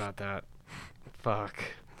talk about that. Fuck.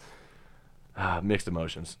 Mixed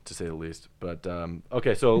emotions, to say the least. But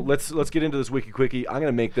okay, so let's get into this wiki quickie. I'm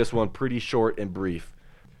gonna make this one pretty short and brief.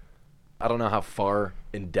 I don't know how far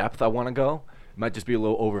in depth I want to go. It might just be a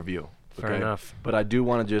little overview. Fair enough. But I do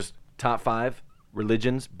want to just top 5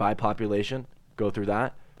 religions by population. Go through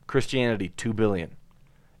that. Christianity, 2 billion.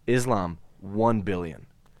 Islam, 1 billion.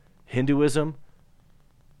 Hinduism,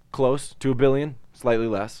 close to 1 billion, slightly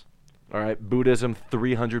less. All right. Buddhism,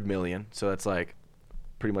 300 million. So that's like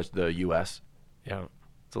pretty much the U.S. Yeah.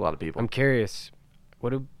 It's a lot of people. I'm curious.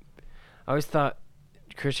 I always thought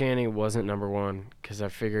Christianity wasn't number one because I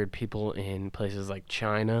figured people in places like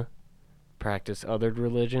China practice other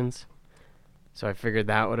religions. So I figured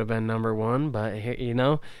that would have been number one. But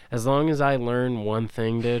as long as I learn one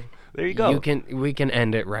thing, dude, There you go. we can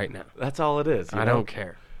end it right now. That's all it is. I don't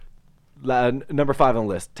care. Number 5 on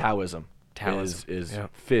the list, Taoism. Taoism, is yeah.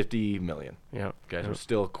 50 million. Yeah. Okay, so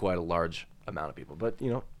still quite a large amount of people. But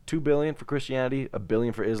 2 billion for Christianity, 1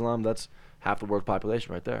 billion for Islam. That's half the world's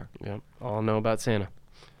population right there. Yeah. All know about Santa.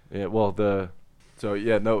 Yeah. Well,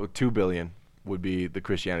 2 billion would be the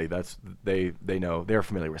Christianity. That's they know, they're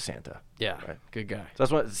familiar with Santa. Yeah. Right. Good guy. So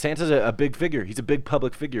that's why Santa's a big figure. He's a big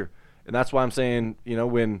public figure, and that's why I'm saying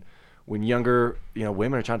when younger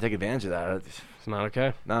women are trying to take advantage of that, It's not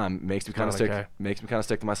okay. it makes me kind of not sick. okay. Makes me kind of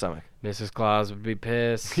sick to my stomach. Mrs. Claus would be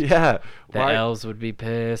pissed. Yeah. The elves would be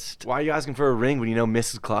pissed. Why are you asking for a ring when you know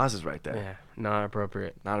Mrs. Claus is right there? Yeah. Not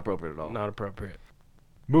appropriate. Not appropriate at all. Not appropriate.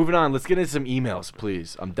 Moving on, let's get into some emails,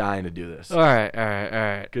 please. I'm dying to do this. All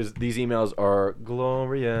right. Because these emails are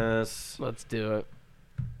glorious. Let's do it.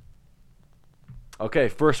 Okay,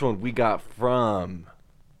 first one we got from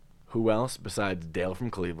who else besides Dale from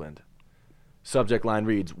Cleveland? Subject line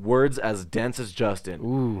reads, words as dense as Justin.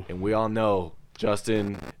 Ooh. And we all know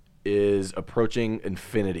Justin is approaching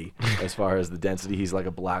infinity as far as the density. He's like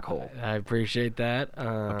a black hole. I appreciate that.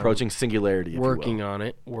 Approaching singularity, if Working you will. on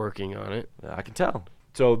it. Working on it. I can tell.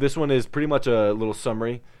 So this one is pretty much a little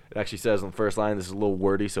summary. It actually says on the first line, this is a little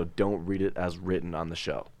wordy, so don't read it as written on the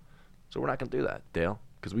show. So we're not going to do that, Dale,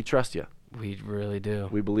 because we trust you. We really do.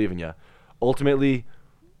 We believe in you. Ultimately,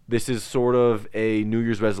 this is sort of a New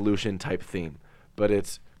Year's resolution type theme, but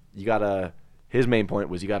his main point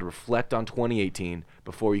was you got to reflect on 2018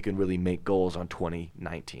 before you can really make goals on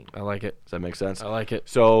 2019. I like it. Does that make sense? I like it.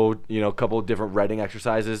 So, a couple of different writing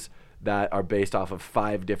exercises that are based off of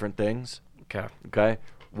 5 different things. Okay.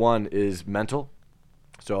 One is mental.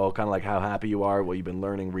 So kind of like how happy you are, what you've been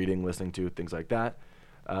learning, reading, listening to, things like that.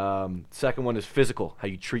 Second one is physical, how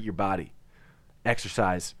you treat your body.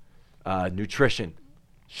 Exercise, nutrition,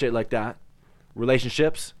 shit like that.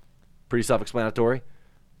 Relationships, pretty self-explanatory.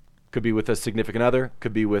 Could be with a significant other,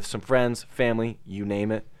 could be with some friends, family, you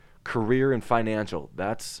name it. Career and financial,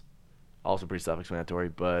 that's also pretty self-explanatory,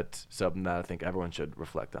 but something that I think everyone should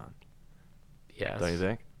reflect on. Yes. Don't you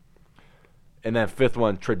think? And then fifth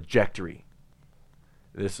one, trajectory.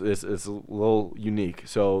 This is a little unique.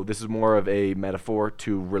 So this is more of a metaphor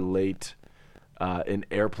to relate an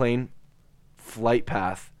airplane flight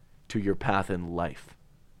path to your path in life,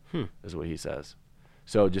 is what he says.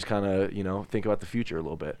 So just kind of, think about the future a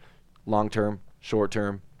little bit. Long term, short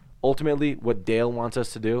term. Ultimately, what Dale wants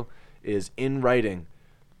us to do is, in writing,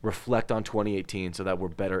 reflect on 2018 so that we're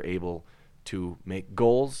better able to make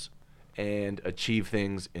goals and achieve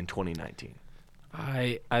things in 2019.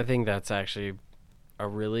 I think that's actually a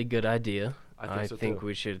really good idea. I think so too.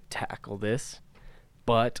 We should tackle this.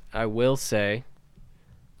 But I will say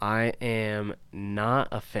I am not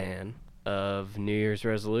a fan of New Year's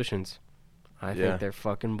resolutions. I think they're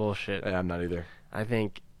fucking bullshit. Yeah, I'm not either. I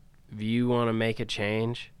think if you want to make a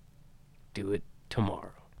change, do it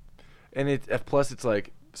tomorrow. And plus it's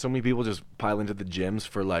like so many people just pile into the gyms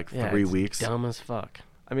for like 3 weeks. Dumb as fuck.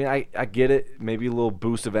 I mean, I get it. Maybe a little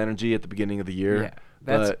boost of energy at the beginning of the year.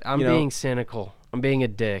 Yeah, I'm being cynical. I'm being a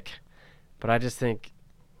dick. But I just think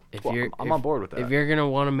I'm on board with that. If you're going to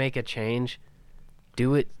want to make a change,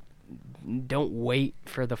 do it. Don't wait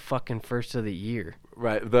for the fucking first of the year.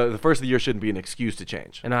 Right. The first of the year shouldn't be an excuse to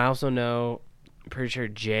change. And I also know, I'm pretty sure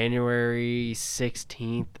January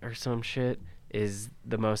 16th or some shit is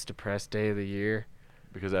the most depressed day of the year.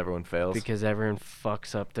 Because everyone fails. Because everyone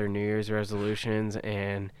fucks up their New Year's resolutions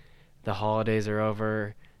and the holidays are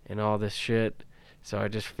over and all this shit. So I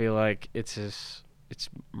just feel like it's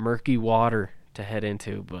murky water to head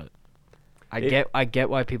into, but I get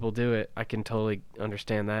why people do it. I can totally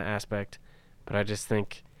understand that aspect, but I just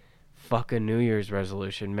think fuck a New Year's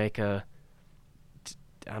resolution. Make a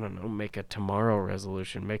tomorrow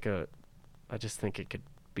resolution. I just think it could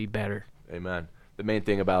be better. Amen. The main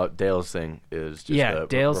thing about Dale's thing is just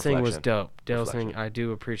Dale's thing was dope. Dale's thing, I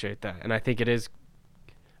do appreciate that, and I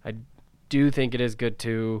do think it is good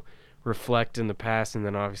to reflect in the past and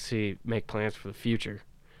then obviously make plans for the future.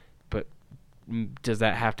 But does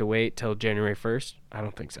that have to wait till January 1st? I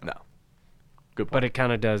don't think so. No. Good point. But it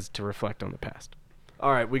kind of does to reflect on the past.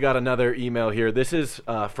 All right, we got another email here. This is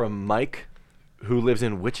from Mike, who lives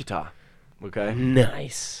in Wichita. Okay.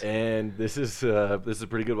 Nice. And this is a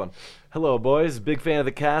pretty good one. Hello, boys. Big fan of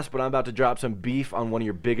the cast, but I'm about to drop some beef on one of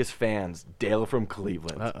your biggest fans, Dale from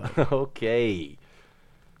Cleveland. Uh-oh. Okay.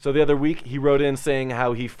 So the other week, he wrote in saying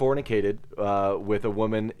how he fornicated with a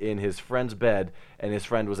woman in his friend's bed, and his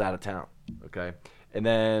friend was out of town. Okay. And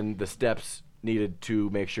then the steps needed to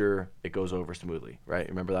make sure it goes over smoothly, right?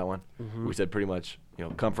 Remember that one? Mm-hmm. We said pretty much,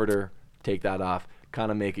 comfort her, take that off, kind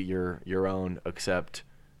of make it your own, except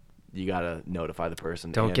you got to notify the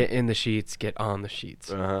person. Don't get in the sheets, get on the sheets.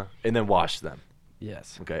 Uh-huh. And then wash them.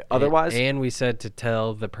 Yes. Okay. Otherwise. And we said to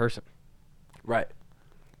tell the person. Right.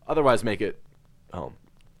 Otherwise, make it home.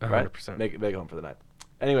 100%. Right? Make it home for the night.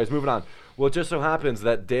 Anyways, moving on. Well, it just so happens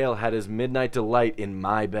that Dale had his midnight delight in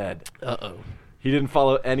my bed. Uh-oh. He didn't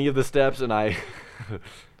follow any of the steps, and I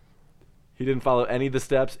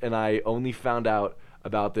only found out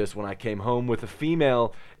about this when I came home with a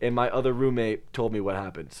female, and my other roommate told me what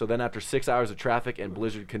happened. So then after 6 hours of traffic and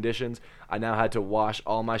blizzard conditions, I now had to wash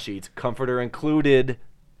all my sheets, comforter included.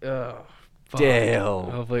 Oh, fuck. Dale.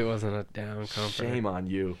 Hopefully it wasn't a down comforter. Shame on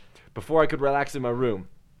you. Before I could relax in my room.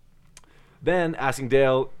 Then, asking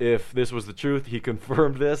Dale if this was the truth, he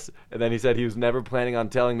confirmed this, and then he said he was never planning on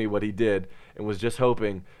telling me what he did and was just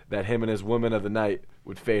hoping that him and his woman of the night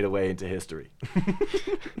would fade away into history.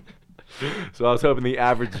 So I was hoping the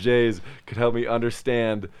average Jays could help me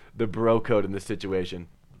understand the bro code in this situation.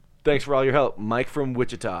 Thanks for all your help, Mike from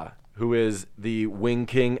Wichita, who is the Wing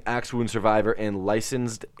King, axe wound survivor, and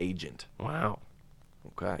licensed agent. Wow.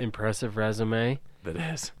 Okay. Impressive resume. That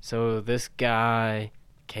is. So this guy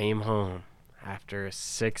came home after a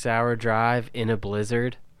 6-hour drive in a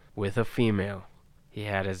blizzard with a female. He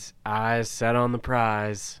had his eyes set on the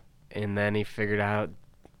prize, and then he figured out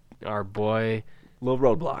our boy... Little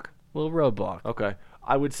roadblock. Little roadblock. Okay.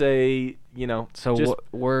 I would say, So just,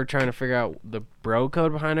 we're trying to figure out the bro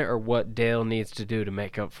code behind it, or what Dale needs to do to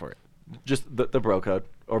make up for it. just the bro code,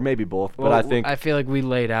 or maybe both. Well, But I feel like we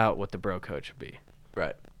laid out what the bro code should be.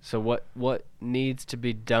 right. So what needs to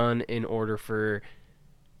be done in order for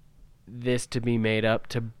this to be made up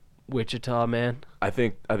to Wichita Man? I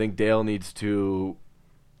think Dale needs to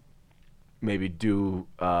maybe do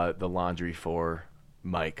the laundry for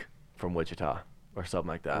Mike from Wichita or something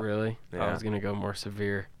like that. Really? Yeah. I was gonna go more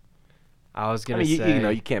severe. I was I gonna mean,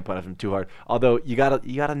 say you can't punish him too hard. Although you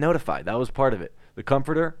gotta notify. That was part of it. The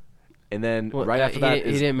comforter, and then well, right after that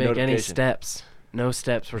he is didn't make any notification. steps. No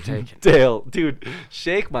steps were taken. Dale, dude,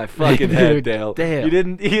 shake my fucking head, Dude, Dale. Dale. You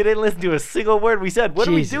didn't listen to a single word we said. What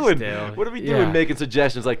Jesus, are we doing? Dale. What are we doing Yeah. making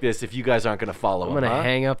suggestions like this if you guys aren't gonna follow I'm them? gonna huh?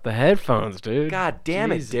 hang up the headphones, dude. God damn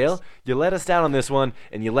Jesus. it, Dale. You let us down on this one,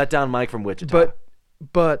 and you let down Mike from Wichita.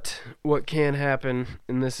 But what can happen,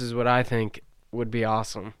 and this is what I think would be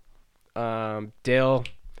awesome. Dale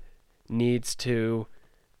needs to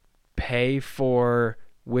pay for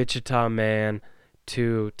Wichita Man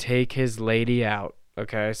to take his lady out.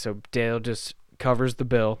 Okay, so Dale just covers the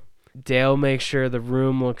bill. Dale makes sure the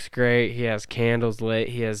room looks great. He has candles lit.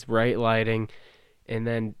 He has right lighting. And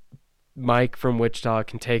then Mike from Wichita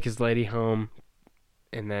can take his lady home.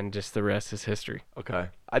 And then just the rest is history. Okay,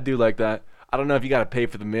 I do like that. I don't know if you got to pay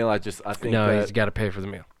for the meal. I think No, that he's got to pay for the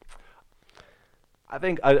meal. I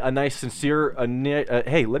think a nice sincere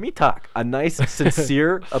hey, let me talk. A nice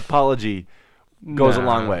sincere apology goes a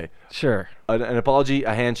long Nah. way. Sure. An apology,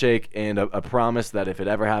 a handshake, and a promise that if it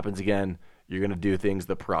ever happens again, you're going to do things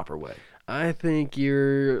the proper way. I think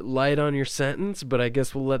you're light on your sentence, but I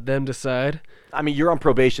guess we'll let them decide. I mean, you're on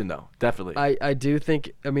probation, though. Definitely. I do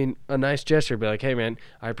think, a nice gesture would be like, hey, man,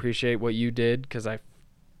 I appreciate what you did because I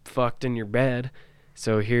fucked in your bed.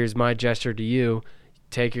 So here's my gesture to you.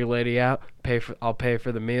 Take your lady out. I'll pay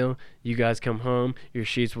for the meal. You guys come home. Your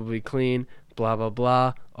sheets will be clean. Blah, blah,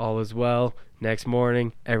 blah. All is well. Next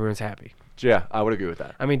morning, everyone's happy. Yeah, I would agree with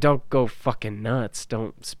that. I mean, don't go fucking nuts.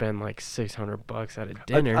 Don't spend like $600 at a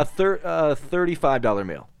dinner. A $35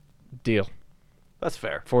 meal. Deal. That's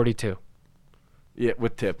fair. 42. Yeah,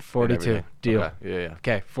 with tip. and 42. everything. Deal. Okay. Yeah.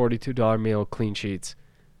 Okay, $42 meal, clean sheets.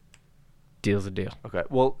 Deal's a deal. Okay.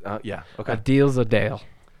 Well, yeah. Okay. A deal's a deal.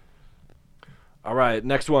 All right.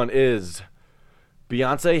 Next one is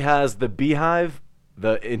Beyonce has the Beehive,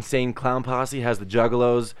 the Insane Clown Posse has the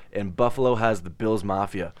Juggalos, and Buffalo has the Bills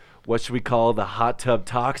Mafia. What should we call the Hot Tub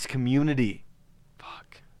Talks community?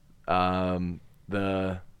 Fuck.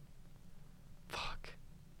 The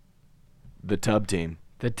Tub Team.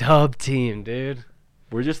 The Tub Team, dude.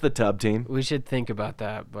 We're just the Tub Team. We should think about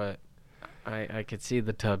that, but I could see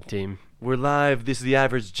the Tub Team. We're live. This is the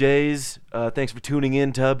Average Jays. Thanks for tuning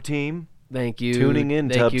in, Tub Team. Thank you. Tuning in,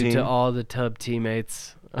 Thank Tub you Team. to all the Tub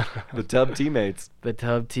teammates. The Tub Teammates. The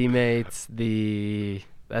Tub teammates.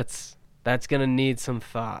 That's gonna need some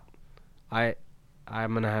thought. I'm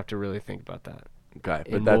gonna have to really think about that. Okay,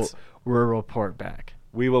 but And we'll report back.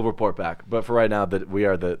 we will report back. But for right now, that we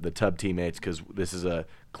are the Tub Teammates because this is a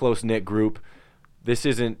close knit group. This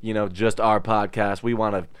isn't just our podcast. We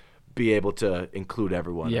want to be able to include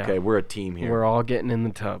everyone. Yeah. Okay, we're a team here. We're all getting in the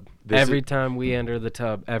tub. This Every is- time we enter the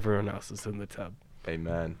tub, everyone else is in the tub.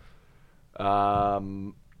 Amen.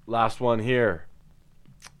 Last one here.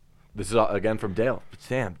 This is again from Dale.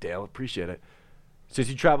 Sam, Dale, appreciate it. Since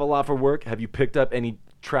you travel a lot for work, have you picked up any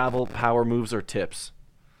travel power moves or tips?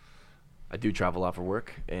 I do travel a lot for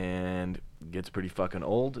work, and it gets pretty fucking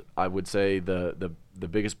old. I would say the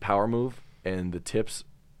biggest power move and the tips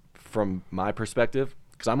from my perspective,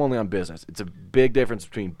 because I'm only on business. It's a big difference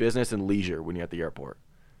between business and leisure when you're at the airport,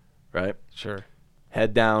 right? Sure.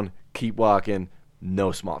 Head down, keep walking,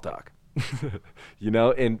 no small talk.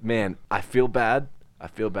 And man, I feel bad.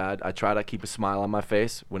 I try to keep a smile on my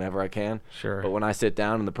face whenever I can. Sure. But when I sit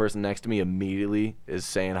down and the person next to me immediately is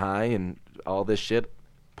saying hi and all this shit,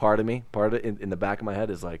 part of it in the back of my head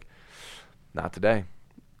is like, not today.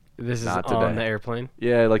 This is Not on today. the airplane.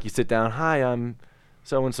 Yeah, like you sit down, hi, I'm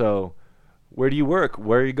so-and-so. Where do you work?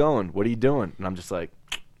 Where are you going? What are you doing? And I'm just like,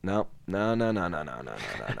 no.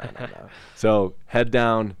 So head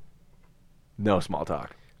down, no small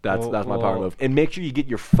talk. That's my power move. And make sure you get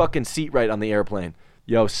your fucking seat right on the airplane.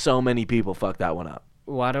 Yo, so many people fuck that one up.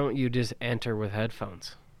 Why don't you just enter with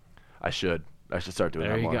headphones? I should start doing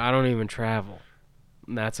There that you more. go. I don't even travel.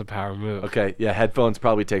 That's a power move. Okay, yeah, headphones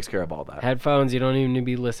probably takes care of all that. Headphones, you don't even need to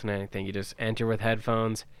be listening to anything. You just enter with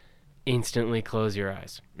headphones, instantly close your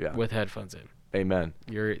eyes. Yeah. With headphones in. Amen.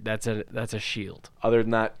 That's a shield. Other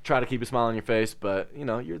than that, try to keep a smile on your face, but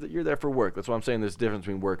you're there for work. That's why I'm saying there's a difference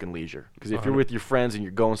between work and leisure. Because if you're with your friends and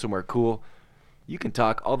you're going somewhere cool, you can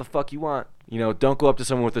talk all the fuck you want. Don't go up to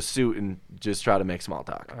someone with a suit and just try to make small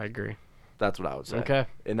talk. I agree. That's what I would say. Okay.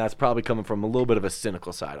 And that's probably coming from a little bit of a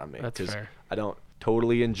cynical side on me. That's 'cause fair. I don't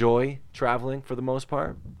totally enjoy traveling for the most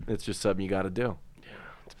part. It's just something you got to do.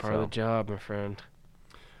 It's part of the job, my friend.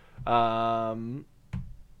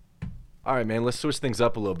 All right, man. Let's switch things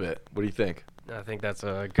up a little bit. What do you think? I think that's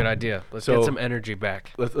a good idea. Let's So- get some energy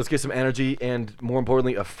back. Let's get some energy and, more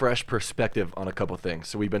importantly, a fresh perspective on a couple things.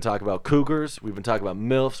 So we've been talking about cougars. We've been talking about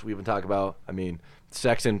MILFs. We've been talking about,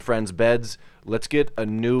 sex in friends' beds. Let's get a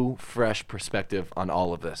new, fresh perspective on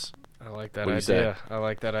all of this. I like that What do you say? idea. I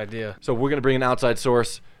like that idea. So we're going to bring an outside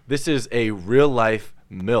source. This is a real-life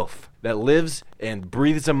MILF that lives and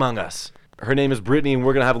breathes among us. Her name is Brittany, and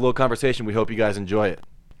we're going to have a little conversation. We hope you guys enjoy it.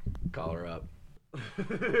 Call her up.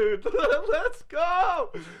 Let's go!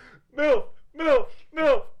 MILF, MILF,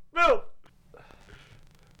 MILF, MILF!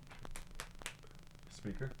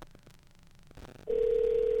 Speaker?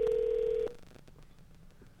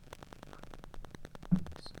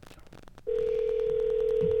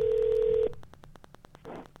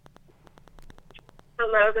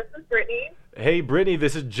 Hello, this is Brittany. Hey, Brittany,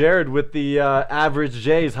 this is Jared with the Average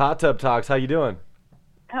J's Hot Tub Talks. How you doing?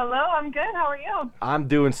 Hello, I'm good. How are you? I'm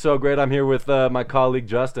doing so great. I'm here with my colleague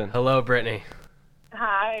Justin. Hello, Brittany.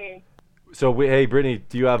 Hi. So, hey, Brittany,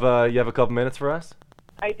 do you have a couple minutes for us?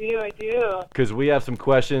 I do. Because we have some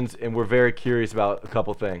questions and we're very curious about a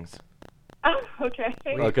couple things. Oh, okay.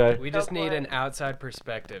 Okay. We just Go need for an it. outside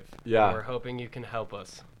perspective. Yeah. We're hoping you can help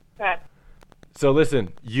us. Okay. So,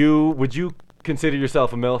 listen, would you consider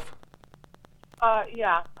yourself a MILF?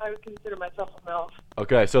 Yeah, I would consider myself a MILF.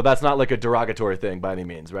 Okay, so that's not like a derogatory thing by any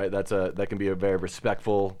means, right? That can be a very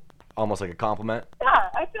respectful, almost like a compliment. Yeah,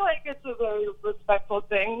 I feel like it's a very respectful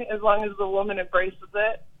thing as long as the woman embraces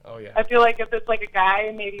it. Oh, yeah. I feel like if it's like a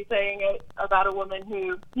guy maybe saying it about a woman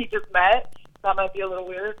who he just met, that might be a little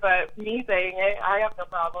weird, but me saying it, I have no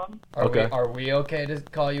problem. Okay. Are we okay to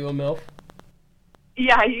call you a MILF?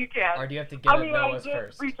 Yeah, you can. Or do you have to get I it mean, know I us did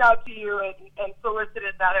first? reach out to you and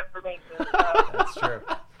solicited that information. So. That's true.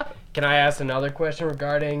 Can I ask another question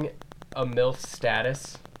regarding a MILF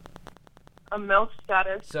status? A MILF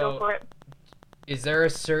status. So- Go for it. Is there a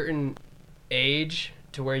certain age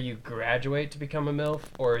to where you graduate to become a MILF,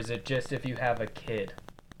 or is it just if you have a kid?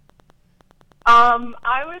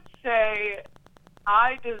 I would say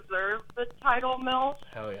I deserve the title MILF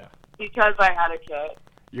Hell yeah. because I had a kid.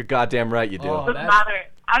 You're goddamn right you do. Oh, It doesn't that's- matter.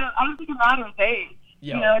 I don't think it matters age.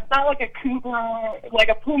 Yo. You know, it's not like a cougar, like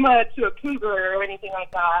a puma to a cougar or anything like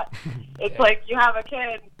that. It's Yeah. like you have a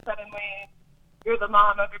kid, suddenly you're the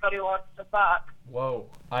mom everybody wants to fuck. Whoa.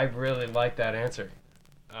 I really like that answer.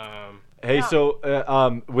 Hey, Yeah.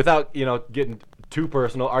 so without getting too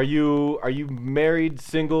personal, are you married,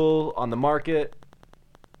 single, on the market?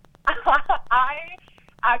 I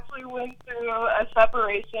actually went through a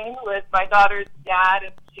separation with my daughter's dad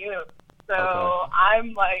in June. So Okay.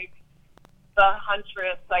 I'm like the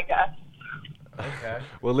huntress, I guess. Okay.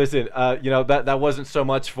 Well, listen, that wasn't so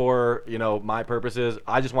much for my purposes.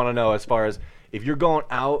 I just want to know, as far as if you're going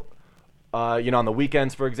out, on the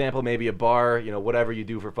weekends, for example, maybe a bar, whatever you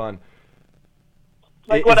do for fun.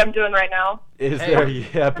 Like what I'm doing right now. Is Hey.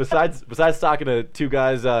 there? Besides talking to two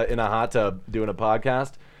guys in a hot tub doing a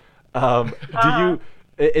podcast,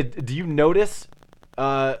 do you notice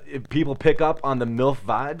if people pick up on the MILF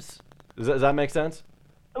vibes? Does that make sense?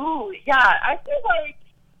 Ooh, yeah.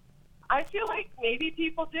 I feel like maybe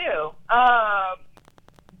people do. I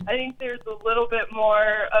think there's a little bit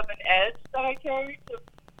more of an edge that I carry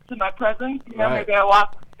to my presence. You know, Right. maybe I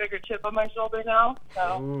walk with a bigger chip on my shoulder now.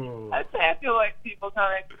 So Ooh. I'd say I feel like people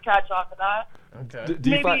kind of catch on to that. Okay. Do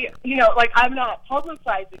you Maybe, find? like I'm not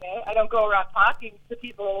publicizing it. I don't go around talking to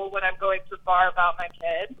people when I'm going to the bar about my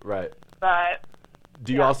kid. Right. But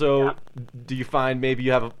Do you Yeah, also yeah. do you find maybe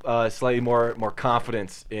you have slightly more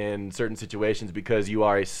confidence in certain situations because you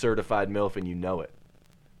are a certified MILF and you know it?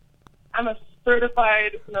 I'm a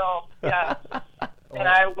certified MILF, yes. And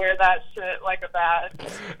I wear that shit like a badge.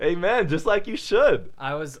 Amen. Just like you should.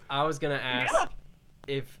 I was gonna ask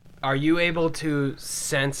Yeah. are you able to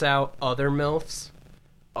sense out other MILFs?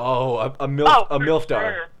 Oh, a MILF, Oh, a for MILF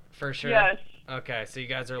star. sure. For sure. Yes, Okay, so you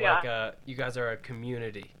guys are Yeah. you guys are a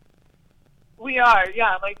community. we are.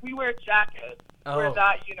 Yeah, like we wear jackets. wear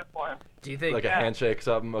that uniform. Do you think Like a handshake,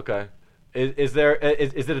 something? Okay. Is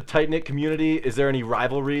it a tight knit community? Is there any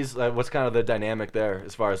rivalries? What's kind of the dynamic there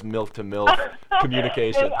as far as MILF to MILF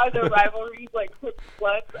communication? And are there rivalries like quick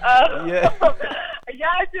splits? Yeah. Yeah,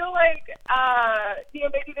 I feel like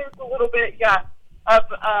maybe there's a little bit of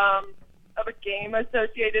a game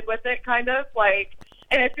associated with it, kind of like,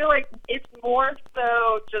 and I feel like it's more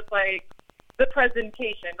so just like the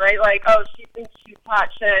presentation, right? Like, oh, she thinks she's hot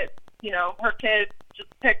shit. Her kid just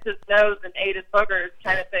picked his nose and ate his boogers,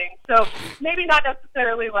 kind of thing. So maybe not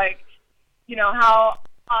necessarily like, how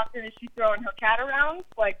often is she throwing her cat around?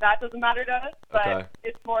 Like, that doesn't matter to us, but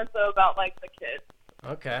it's more so about like the kids.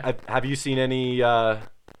 Okay. Have you seen any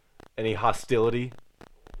hostility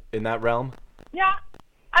in that realm? Yeah,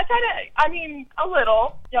 a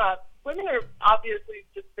little. Yeah, women are obviously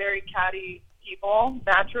just very catty people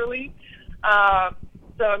naturally.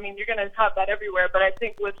 So, you're going to have that everywhere. But I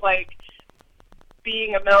think with, like,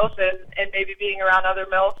 being a MILF and maybe being around other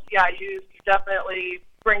MILFs, yeah, you definitely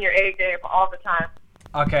bring your A game all the time.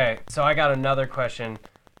 Okay, so I got another question.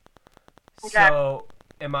 Okay. So,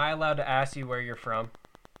 am I allowed to ask you where you're from?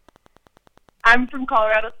 I'm from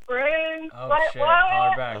Colorado Springs. Oh, What? shit.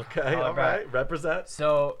 Holler back. Okay, Holler all back. right. Represent.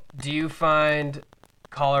 So, do you find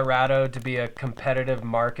Colorado to be a competitive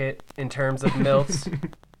market in terms of MILFs?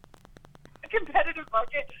 Competitive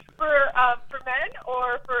market for men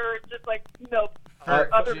or for just like MILF,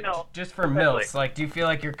 other MILF? Just for MILFs. Like, do you feel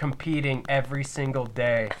like you're competing every single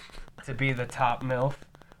day to be the top MILF?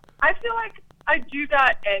 I feel like I do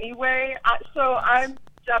that anyway. So I'm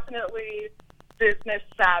definitely business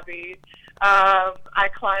savvy. I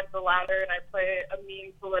climb the ladder and I play a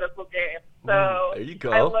mean political game. So there you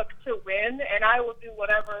go. I look to win, and I will do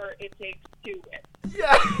whatever it takes to win.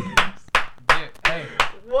 Yes! Dude, hey,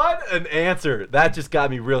 What an answer. That just got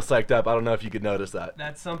me real psyched up. I don't know if you could notice that.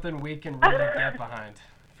 that's something we can really get behind,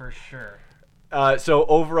 for sure. So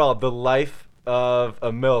overall, the life of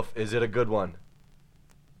a MILF, is it a good one?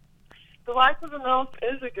 The life of a MILF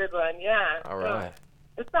is a good one, yeah. All right.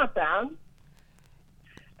 So it's not bad.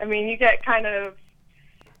 You get kind of,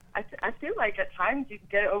 I feel like at times you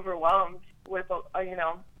get overwhelmed with,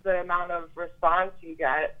 the amount of response you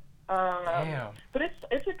get. Damn. But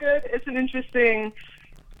it's an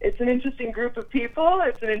interesting group of people.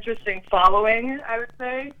 It's an interesting following, I would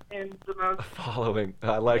say, in the most Following.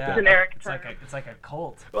 I like Yeah. that. generic It's term. like a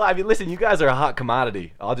cult. Well, listen, you guys are a hot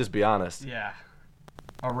commodity. I'll just be honest. Yeah.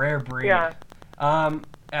 A rare breed. Yeah.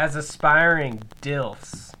 As aspiring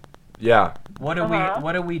DILFs, Yeah. what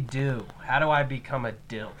do we do? How do I become a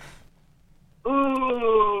DILF?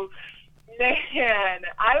 Ooh, man,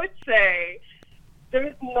 I would say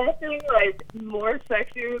there's nothing like more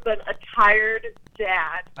sexy than a tired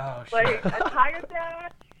dad. Oh, shit. Like a tired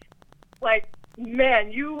dad, like,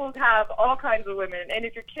 man, you will have all kinds of women. And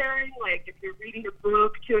if you're carrying, like, if you're reading a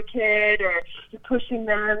book to a kid or you're pushing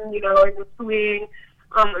them, in the swing,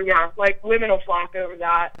 like, women will flock over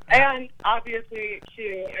that. And obviously,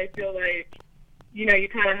 too, I feel like, you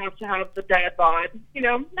kind of have to have the dad bod.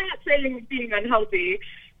 Not saying being unhealthy,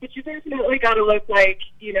 but you definitely got to look like,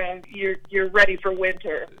 you're ready for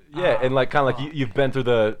winter. Yeah, and like kind of like you've been through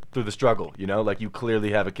the struggle, like you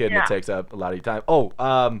clearly have a kid and Yeah. it takes up a lot of your time. Oh,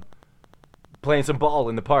 playing some ball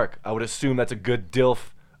in the park. I would assume that's a good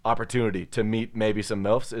DILF opportunity to meet maybe some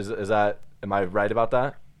MILFs. Is that, am I right about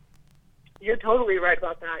that? You're totally right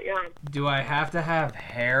about that, yeah. Do I have to have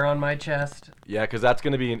hair on my chest? Yeah, because that's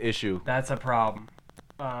going to be an issue. That's a problem.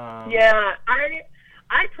 Yeah,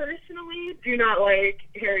 I personally do not like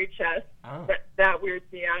hairy chest. Oh, That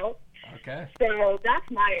weirds me out. okay. So that's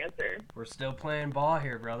my answer. We're still playing ball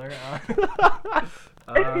here, brother.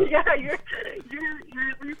 Yeah, you're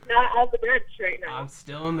at least not on the bench right now. I'm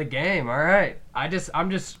still in the game. All right.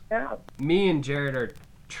 Yeah. Me and Jared are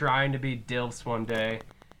trying to be DILFs one day.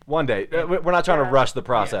 One day. We're not trying to rush the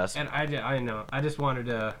process. Yeah, and I know. I just wanted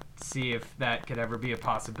to see if that could ever be a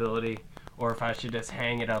possibility, or if I should just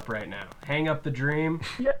hang it up right now. Hang up the dream.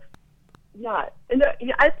 Yeah, and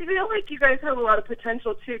I feel like you guys have a lot of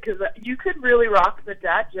potential too, because you could really rock the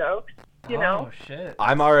dad jokes. Oh shit.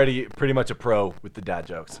 I'm already pretty much a pro with the dad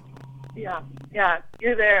jokes. Yeah,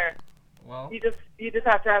 you're there. Well. You just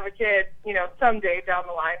have to have a kid, someday down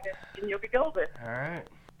the line, and you'll be golden. All right.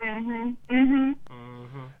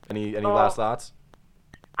 Any last thoughts?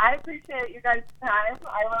 I appreciate you guys' time.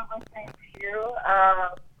 I love listening to you.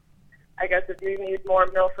 I guess if you need more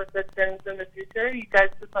MILF assistance in the future, you guys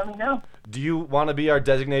just let me know. Do you want to be our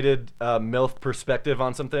designated MILF perspective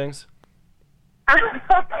on some things?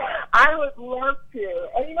 I would love to.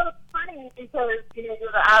 And it's funny because, you're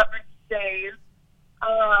the average Dave.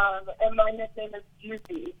 And my nickname is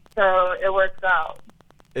Juicy, so it works out.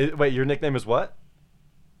 Wait, your nickname is what?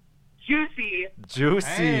 Juicy. Juicy.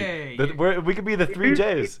 Hey. We could be the 3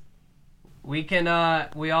 J's. We can.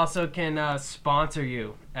 We also can sponsor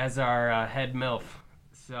you as our head MILF.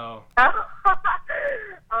 So.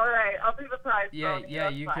 All right, I'll do the prize. Yeah.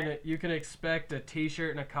 That's You fine. can Expect a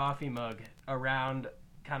T-shirt and a coffee mug around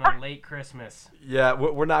kind of late Christmas. Yeah,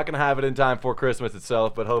 we're not gonna have it in time for Christmas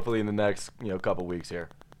itself, but hopefully in the next couple weeks here.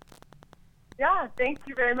 Yeah, thank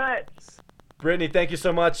you very much. Brittany, thank you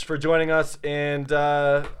so much for joining us, and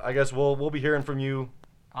I guess we'll be hearing from you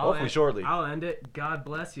hopefully shortly. I'll end it. God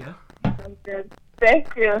bless you. Sounds good.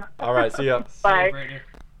 Thank you. All right, see ya. Bye.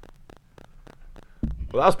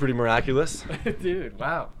 Well, that was pretty miraculous. Dude,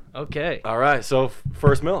 wow. Okay. All right, so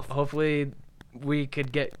first MILF. Hopefully we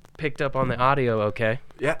could get picked up on the audio okay.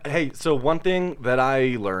 Yeah. Hey, so one thing that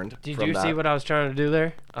I learned. Did from you see that- what I was trying to do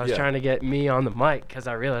there? I was Yeah. trying to get me on the mic because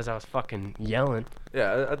I realized I was fucking yelling.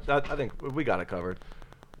 Yeah, I think we got it covered.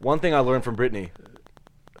 One thing I learned from Brittany,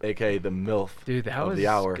 aka the MILF Dude, that of was the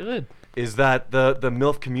hour, good. is that the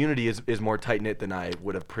MILF community is more tight knit than I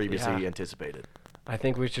would have previously Yeah. anticipated. I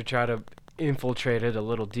think we should try to infiltrate it a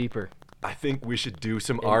little deeper. I think we should do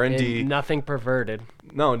some And- R&D. and nothing perverted.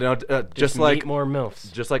 No, just meet like more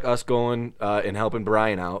MILFs. just like us going and helping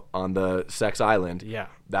Brian out on the Sex Island. Yeah.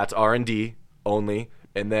 That's R&D only,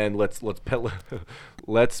 and then let's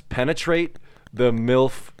penetrate the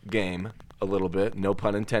MILF game a little bit. No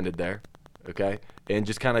pun intended there. Okay, and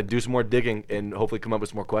just kind of do some more digging and hopefully come up with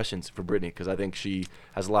some more questions for Brittany because I think she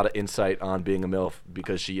has a lot of insight on being a MILF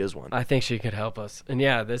because she is one. I think she could help us. And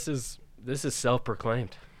yeah, this is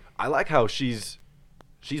self-proclaimed. I like how she's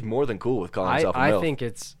more than cool with calling herself a MILF. I think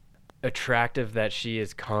it's attractive that she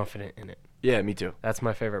is confident in it. Yeah, me too. That's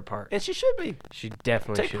my favorite part. And she should be. She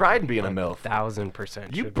definitely Take should pride be. in being a Like, MILF.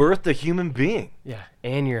 1000%. You should be. birthed a human being. Yeah,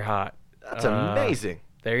 and you're hot. That's amazing.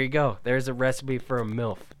 There you go. There's a recipe for a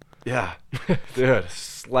MILF. Yeah, dude.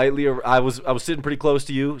 Slightly. I was sitting pretty close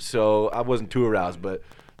to you, so I wasn't too aroused. But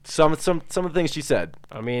some of the things she said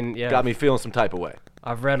I mean, yeah. got me feeling some type of way.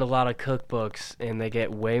 I've read a lot of cookbooks, and they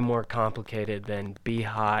get way more complicated than be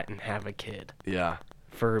hot and have a kid Yeah.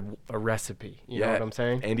 for a recipe. You know what I'm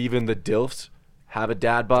saying? And even the DILFs have a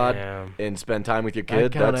dad bod Damn. and spend time with your That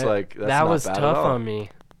kid. kinda- That's that not was bad tough at all. on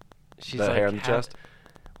me. She's The like, hair on the chest.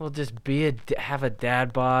 Well, just have a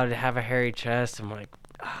dad bod, have a hairy chest. I'm like,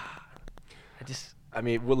 I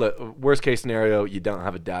mean, well, look, worst case scenario, you don't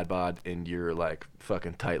have a dad bod and you're like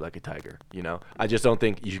fucking tight like a tiger. You know, I just don't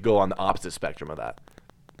think you should go on the opposite spectrum of that.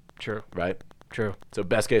 True. Right. True. So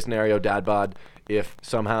best case scenario, dad bod. If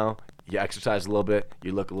somehow you exercise a little bit,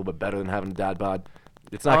 you look a little bit better than having a dad bod.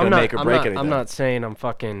 It's not going to make or break anything. I'm not saying I'm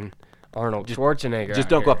fucking Arnold Schwarzenegger. Just out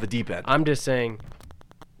don't go here. off the deep end. I'm just saying,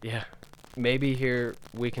 yeah, maybe here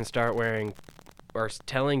we can start wearing or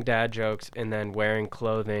telling dad jokes and then wearing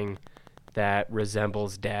clothing that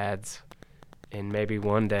resembles dads. And maybe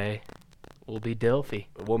one day we'll be Dilfy.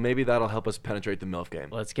 Well, maybe that'll help us penetrate the MILF game.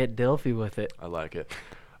 Let's get Dilfy with it. I like it.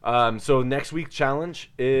 So next week's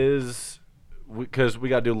challenge is because we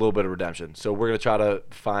got to do a little bit of redemption. So we're going to try to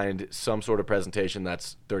find some sort of presentation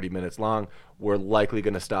that's 30 minutes long. We're likely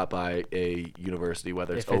going to stop by a university,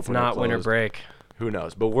 whether it's If it's open or not winter closed. break. Who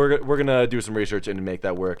knows? But we're going to do some research and make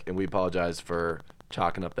that work. And we apologize for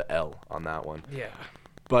chalking up the L on that one. Yeah.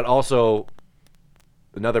 But also,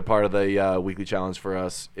 another part of the weekly challenge for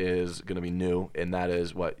us is going to be new. And that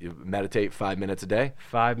is what? You meditate 5 minutes a day.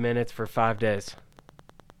 5 minutes for 5 days.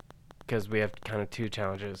 Because we have kind of 2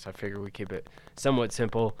 challenges. I figure we keep it somewhat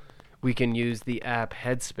simple. We can use the app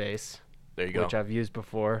Headspace, There you go. which I've used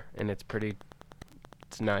before, and it's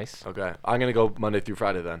nice. Okay. I'm going to go Monday through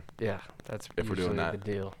Friday then. Yeah, that's If we're doing usually that. the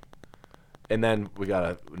deal. And then we got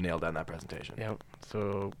to nail down that presentation. Yep.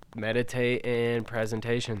 So meditate and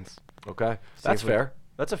presentations. Okay. See That's if we- fair.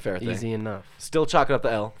 That's a fair thing. Easy enough. Still chalking up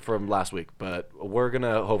the L from last week, but we're going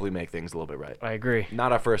to hopefully make things a little bit right. I agree.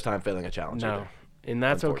 Not our first time failing a challenge No. either. And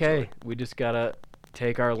that's okay. Unfortunately. We just got to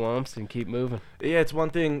take our lumps and keep moving. Yeah, it's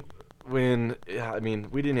one thing when, I mean,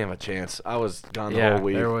 we didn't have a chance. I was gone the Yeah, whole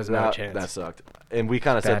week. there was no chance. That sucked. And we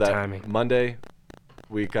kind of said Bad that timing. Monday.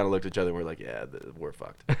 We kind of looked at each other and we're like, yeah, we're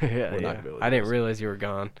fucked. yeah, We're not yeah. gonna be able to I do didn't this. realize you were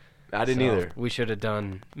gone. I didn't So either. We should have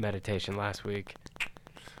done meditation last week.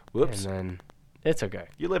 Whoops. And then it's okay.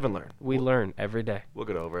 You live and learn. We learn every day. We'll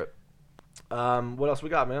get over it. What else we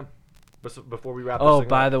got, man? Before we wrap this Oh, thing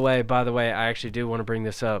by up. the way, I actually do want to bring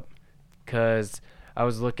this up because I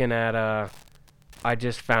was looking at I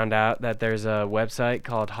just found out that there's a website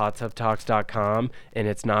called hottubtalks.com and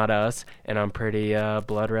it's not us, and I'm pretty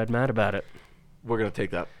blood red mad about it. We're going to take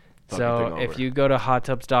that. So if you go to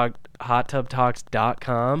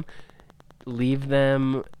hottubtalks.com, leave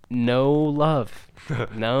them no love.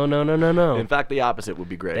 No. In fact, the opposite would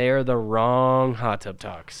be great. They are the wrong Hot Tub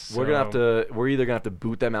Talks. We're either gonna have to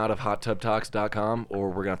boot them out of hottubtalks.com, or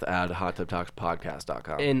we're gonna have to add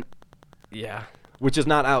hottubtalkspodcast.com. And yeah. Which is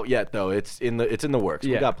not out yet, though. It's in the works.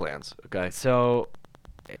 Yeah. We got plans. Okay. So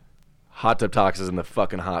Hot Tub Talks is in the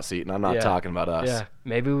fucking hot seat, and I'm not talking about us. Yeah.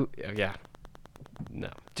 Maybe. No.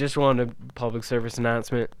 Just wanted a public service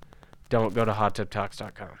announcement. Don't go to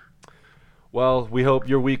hottubtalks.com. Well, we hope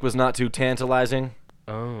your week was not too tantalizing.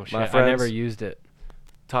 Oh shit! My I friends. never used it.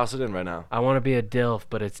 Toss it in right now. I want to be a DILF,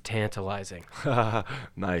 but it's tantalizing.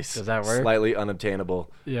 Nice. Does that work? Slightly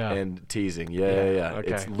unobtainable. Yeah. And teasing. Yeah.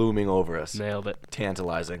 Okay. It's looming over us. Nailed it.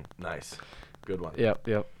 Tantalizing. Nice. Good one. Yep.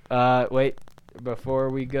 Wait. Before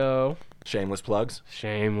we go, Shameless plugs.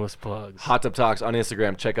 shameless plugs. Hot Tub Talks on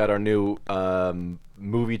Instagram. Check out our new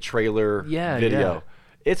movie trailer video. Yeah.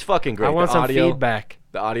 It's fucking great. I want The some audio, feedback.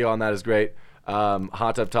 The audio on that is great.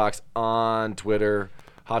 Hot Tub Talks on Twitter.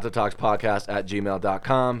 Hot Tub Talks podcast at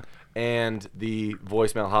gmail.com. And the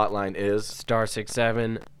voicemail hotline is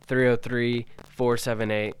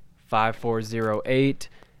 *67-303-478-5408.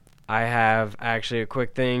 I have actually a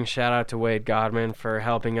quick thing. Shout out to Wade Godman for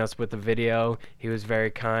helping us with the video. He was very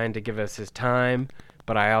kind to give us his time,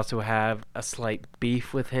 but I also have a slight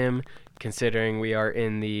beef with him considering we are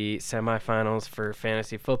in the semifinals for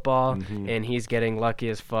fantasy football, and he's getting lucky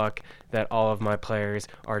as fuck that all of my players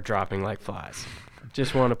are dropping like flies.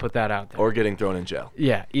 Just want to put that out there. or getting thrown in jail.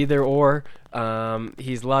 Yeah, either or.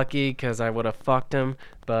 He's lucky because I would have fucked him,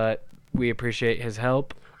 but we appreciate his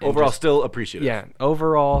help. And Overall, still appreciative. yeah,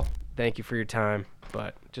 overall, thank you for your time,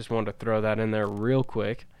 but just wanted to throw that in there real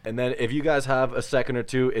quick. And then if you guys have a second or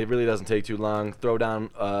two, it really doesn't take too long. Throw down,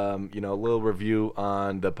 a little review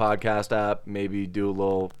on the podcast app. Maybe do a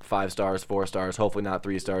little 5 stars, 4 stars. Hopefully not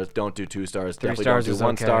 3 stars. Don't do 2 stars. 3 Definitely stars don't is do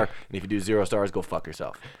 1 okay. star. And if you do 0 stars, go fuck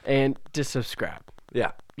yourself. And just subscribe.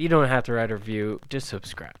 Yeah. You don't have to write a review, just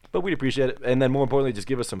subscribe. But we'd appreciate it. And then more importantly, just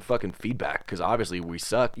give us some fucking feedback. Because obviously we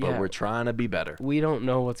suck, but Yeah. we're trying to be better. We don't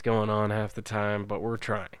know what's going on half the time, but we're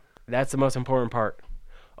trying. That's the most important part.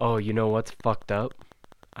 Oh, you know what's fucked up?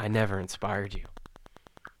 I never inspired you.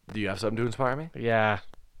 Do you have something to inspire me? Yeah.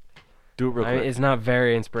 Do it real quick. It's not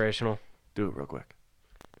very inspirational. Do it real quick.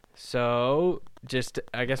 So,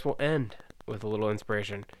 I guess we'll end with a little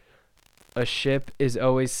inspiration. A ship is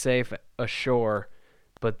always safe ashore,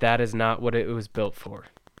 but that is not what it was built for.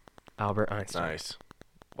 Albert Einstein. Nice.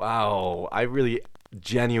 Wow. I really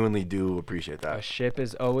genuinely do appreciate A that. ship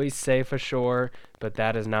is always safe ashore, but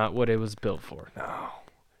that is not what it was built for. No.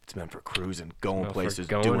 It's meant for cruising, going For places,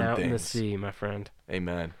 going doing out things. in the sea, my friend.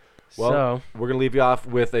 Amen. Well, So, we're going to leave you off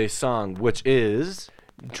with a song, which is...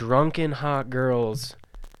 Drunken Hot Girls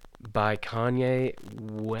by Kanye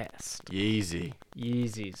West. Yeezy.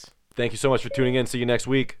 Yeezys. Thank you so much for tuning in. See you next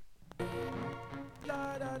week.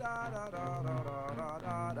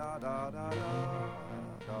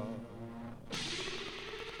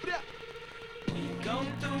 Go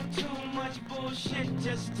through too much bullshit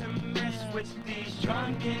just to mess with these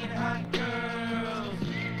drunken hot girls.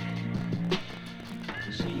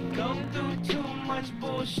 She go through too much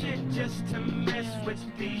bullshit just to mess with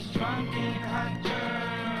these drunken hot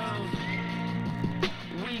girls.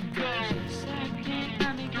 We go.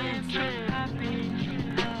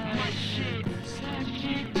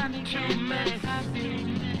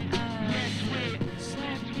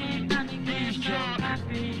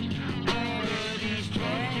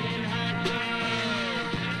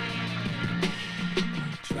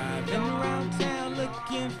 Driving around town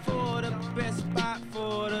looking for the best spot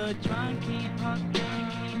for the drunken hot girls.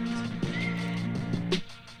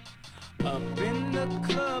 Up in the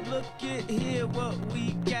club, look at here what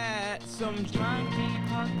we got. Some drunken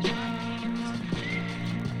hot girls.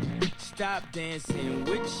 Stop dancing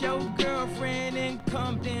with your girlfriend and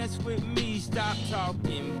come dance with me. Stop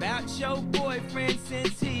talking about your boyfriend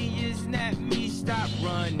since he is not me. Stop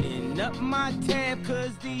running up my tab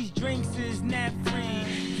cause these drinks is not free.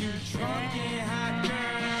 You drunken hot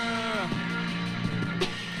girl.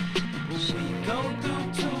 We go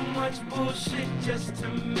through too much bullshit just to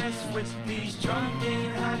mess with these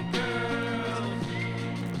drunken hot girls.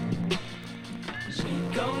 We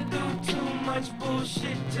go through too much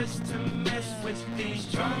bullshit just to mess with these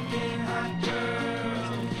drunken hot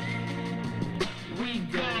girls. We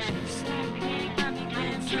go.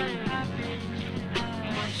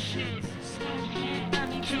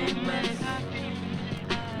 Too much.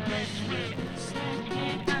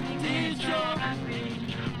 These drunk,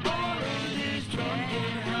 all of these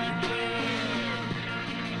drunken hot girls.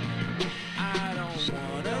 I don't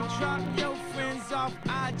wanna try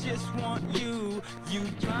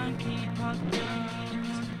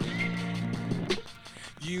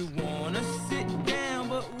You wanna sit down,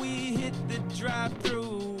 but we hit the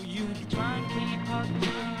drive-thru. You drunky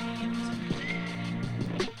pumpkins.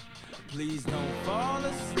 Please don't fall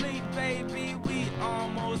asleep, baby, we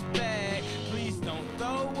almost back. Please don't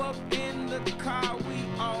throw up in the car, we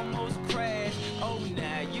almost crashed. Oh,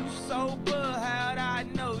 now you sober, how'd I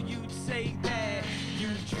know you'd say that? You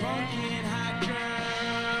drunken hot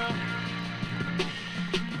girl.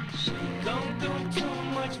 She gon' do too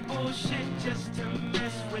much bullshit just to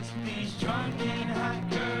mess with these drunken hot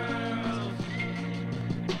girls.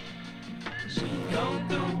 She gon'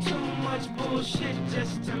 do too much bullshit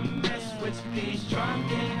just to mess with these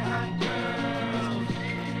drunken hot girls.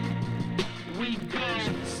 We got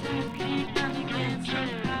sneaky elegance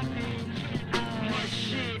and happy. Oh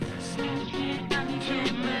shit, sneaky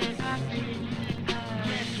elegance and happy.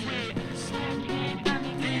 Yes, we're sneaky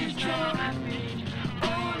elegance and happy.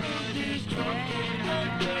 All of these drunken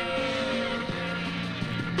hot girls.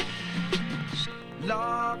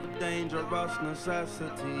 Love, dangerous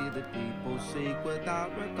necessity that people seek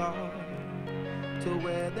without regard to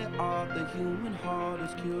where they are. The human heart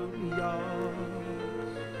is curious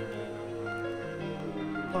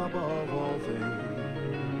above all things.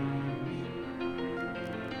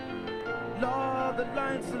 Love, the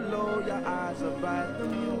lights are low, your eyes are bright, the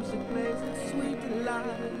music plays with sweet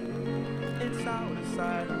delight. It's out of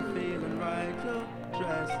sight, I'm feeling right, your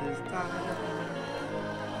dress is tight.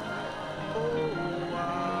 Oh,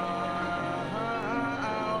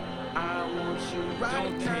 I want you right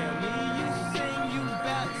Don't tell me you sing, you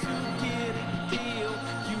got to get a deal.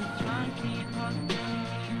 You drunky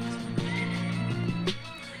pumpkins.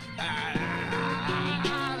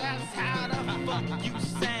 That's how the fuck you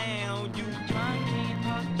sound, you drunky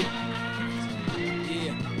pumpkins.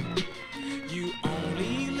 Yeah. You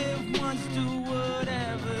only live once, do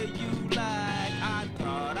whatever you like. I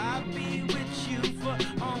thought I'd be with you for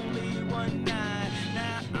only one night.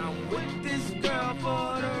 Now I'm with this girl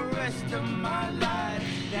for the rest of my life.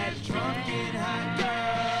 That drunken hot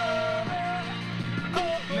girl.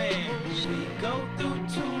 Oh man, we go through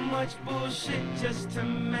too much bullshit just to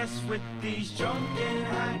mess with these drunken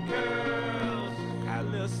hot girls. A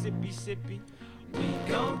little sippy sippy. We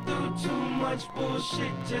go through too much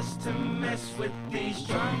bullshit just to mess with these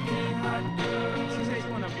drunken hot girls.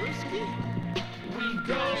 You want a brewski? We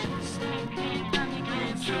go.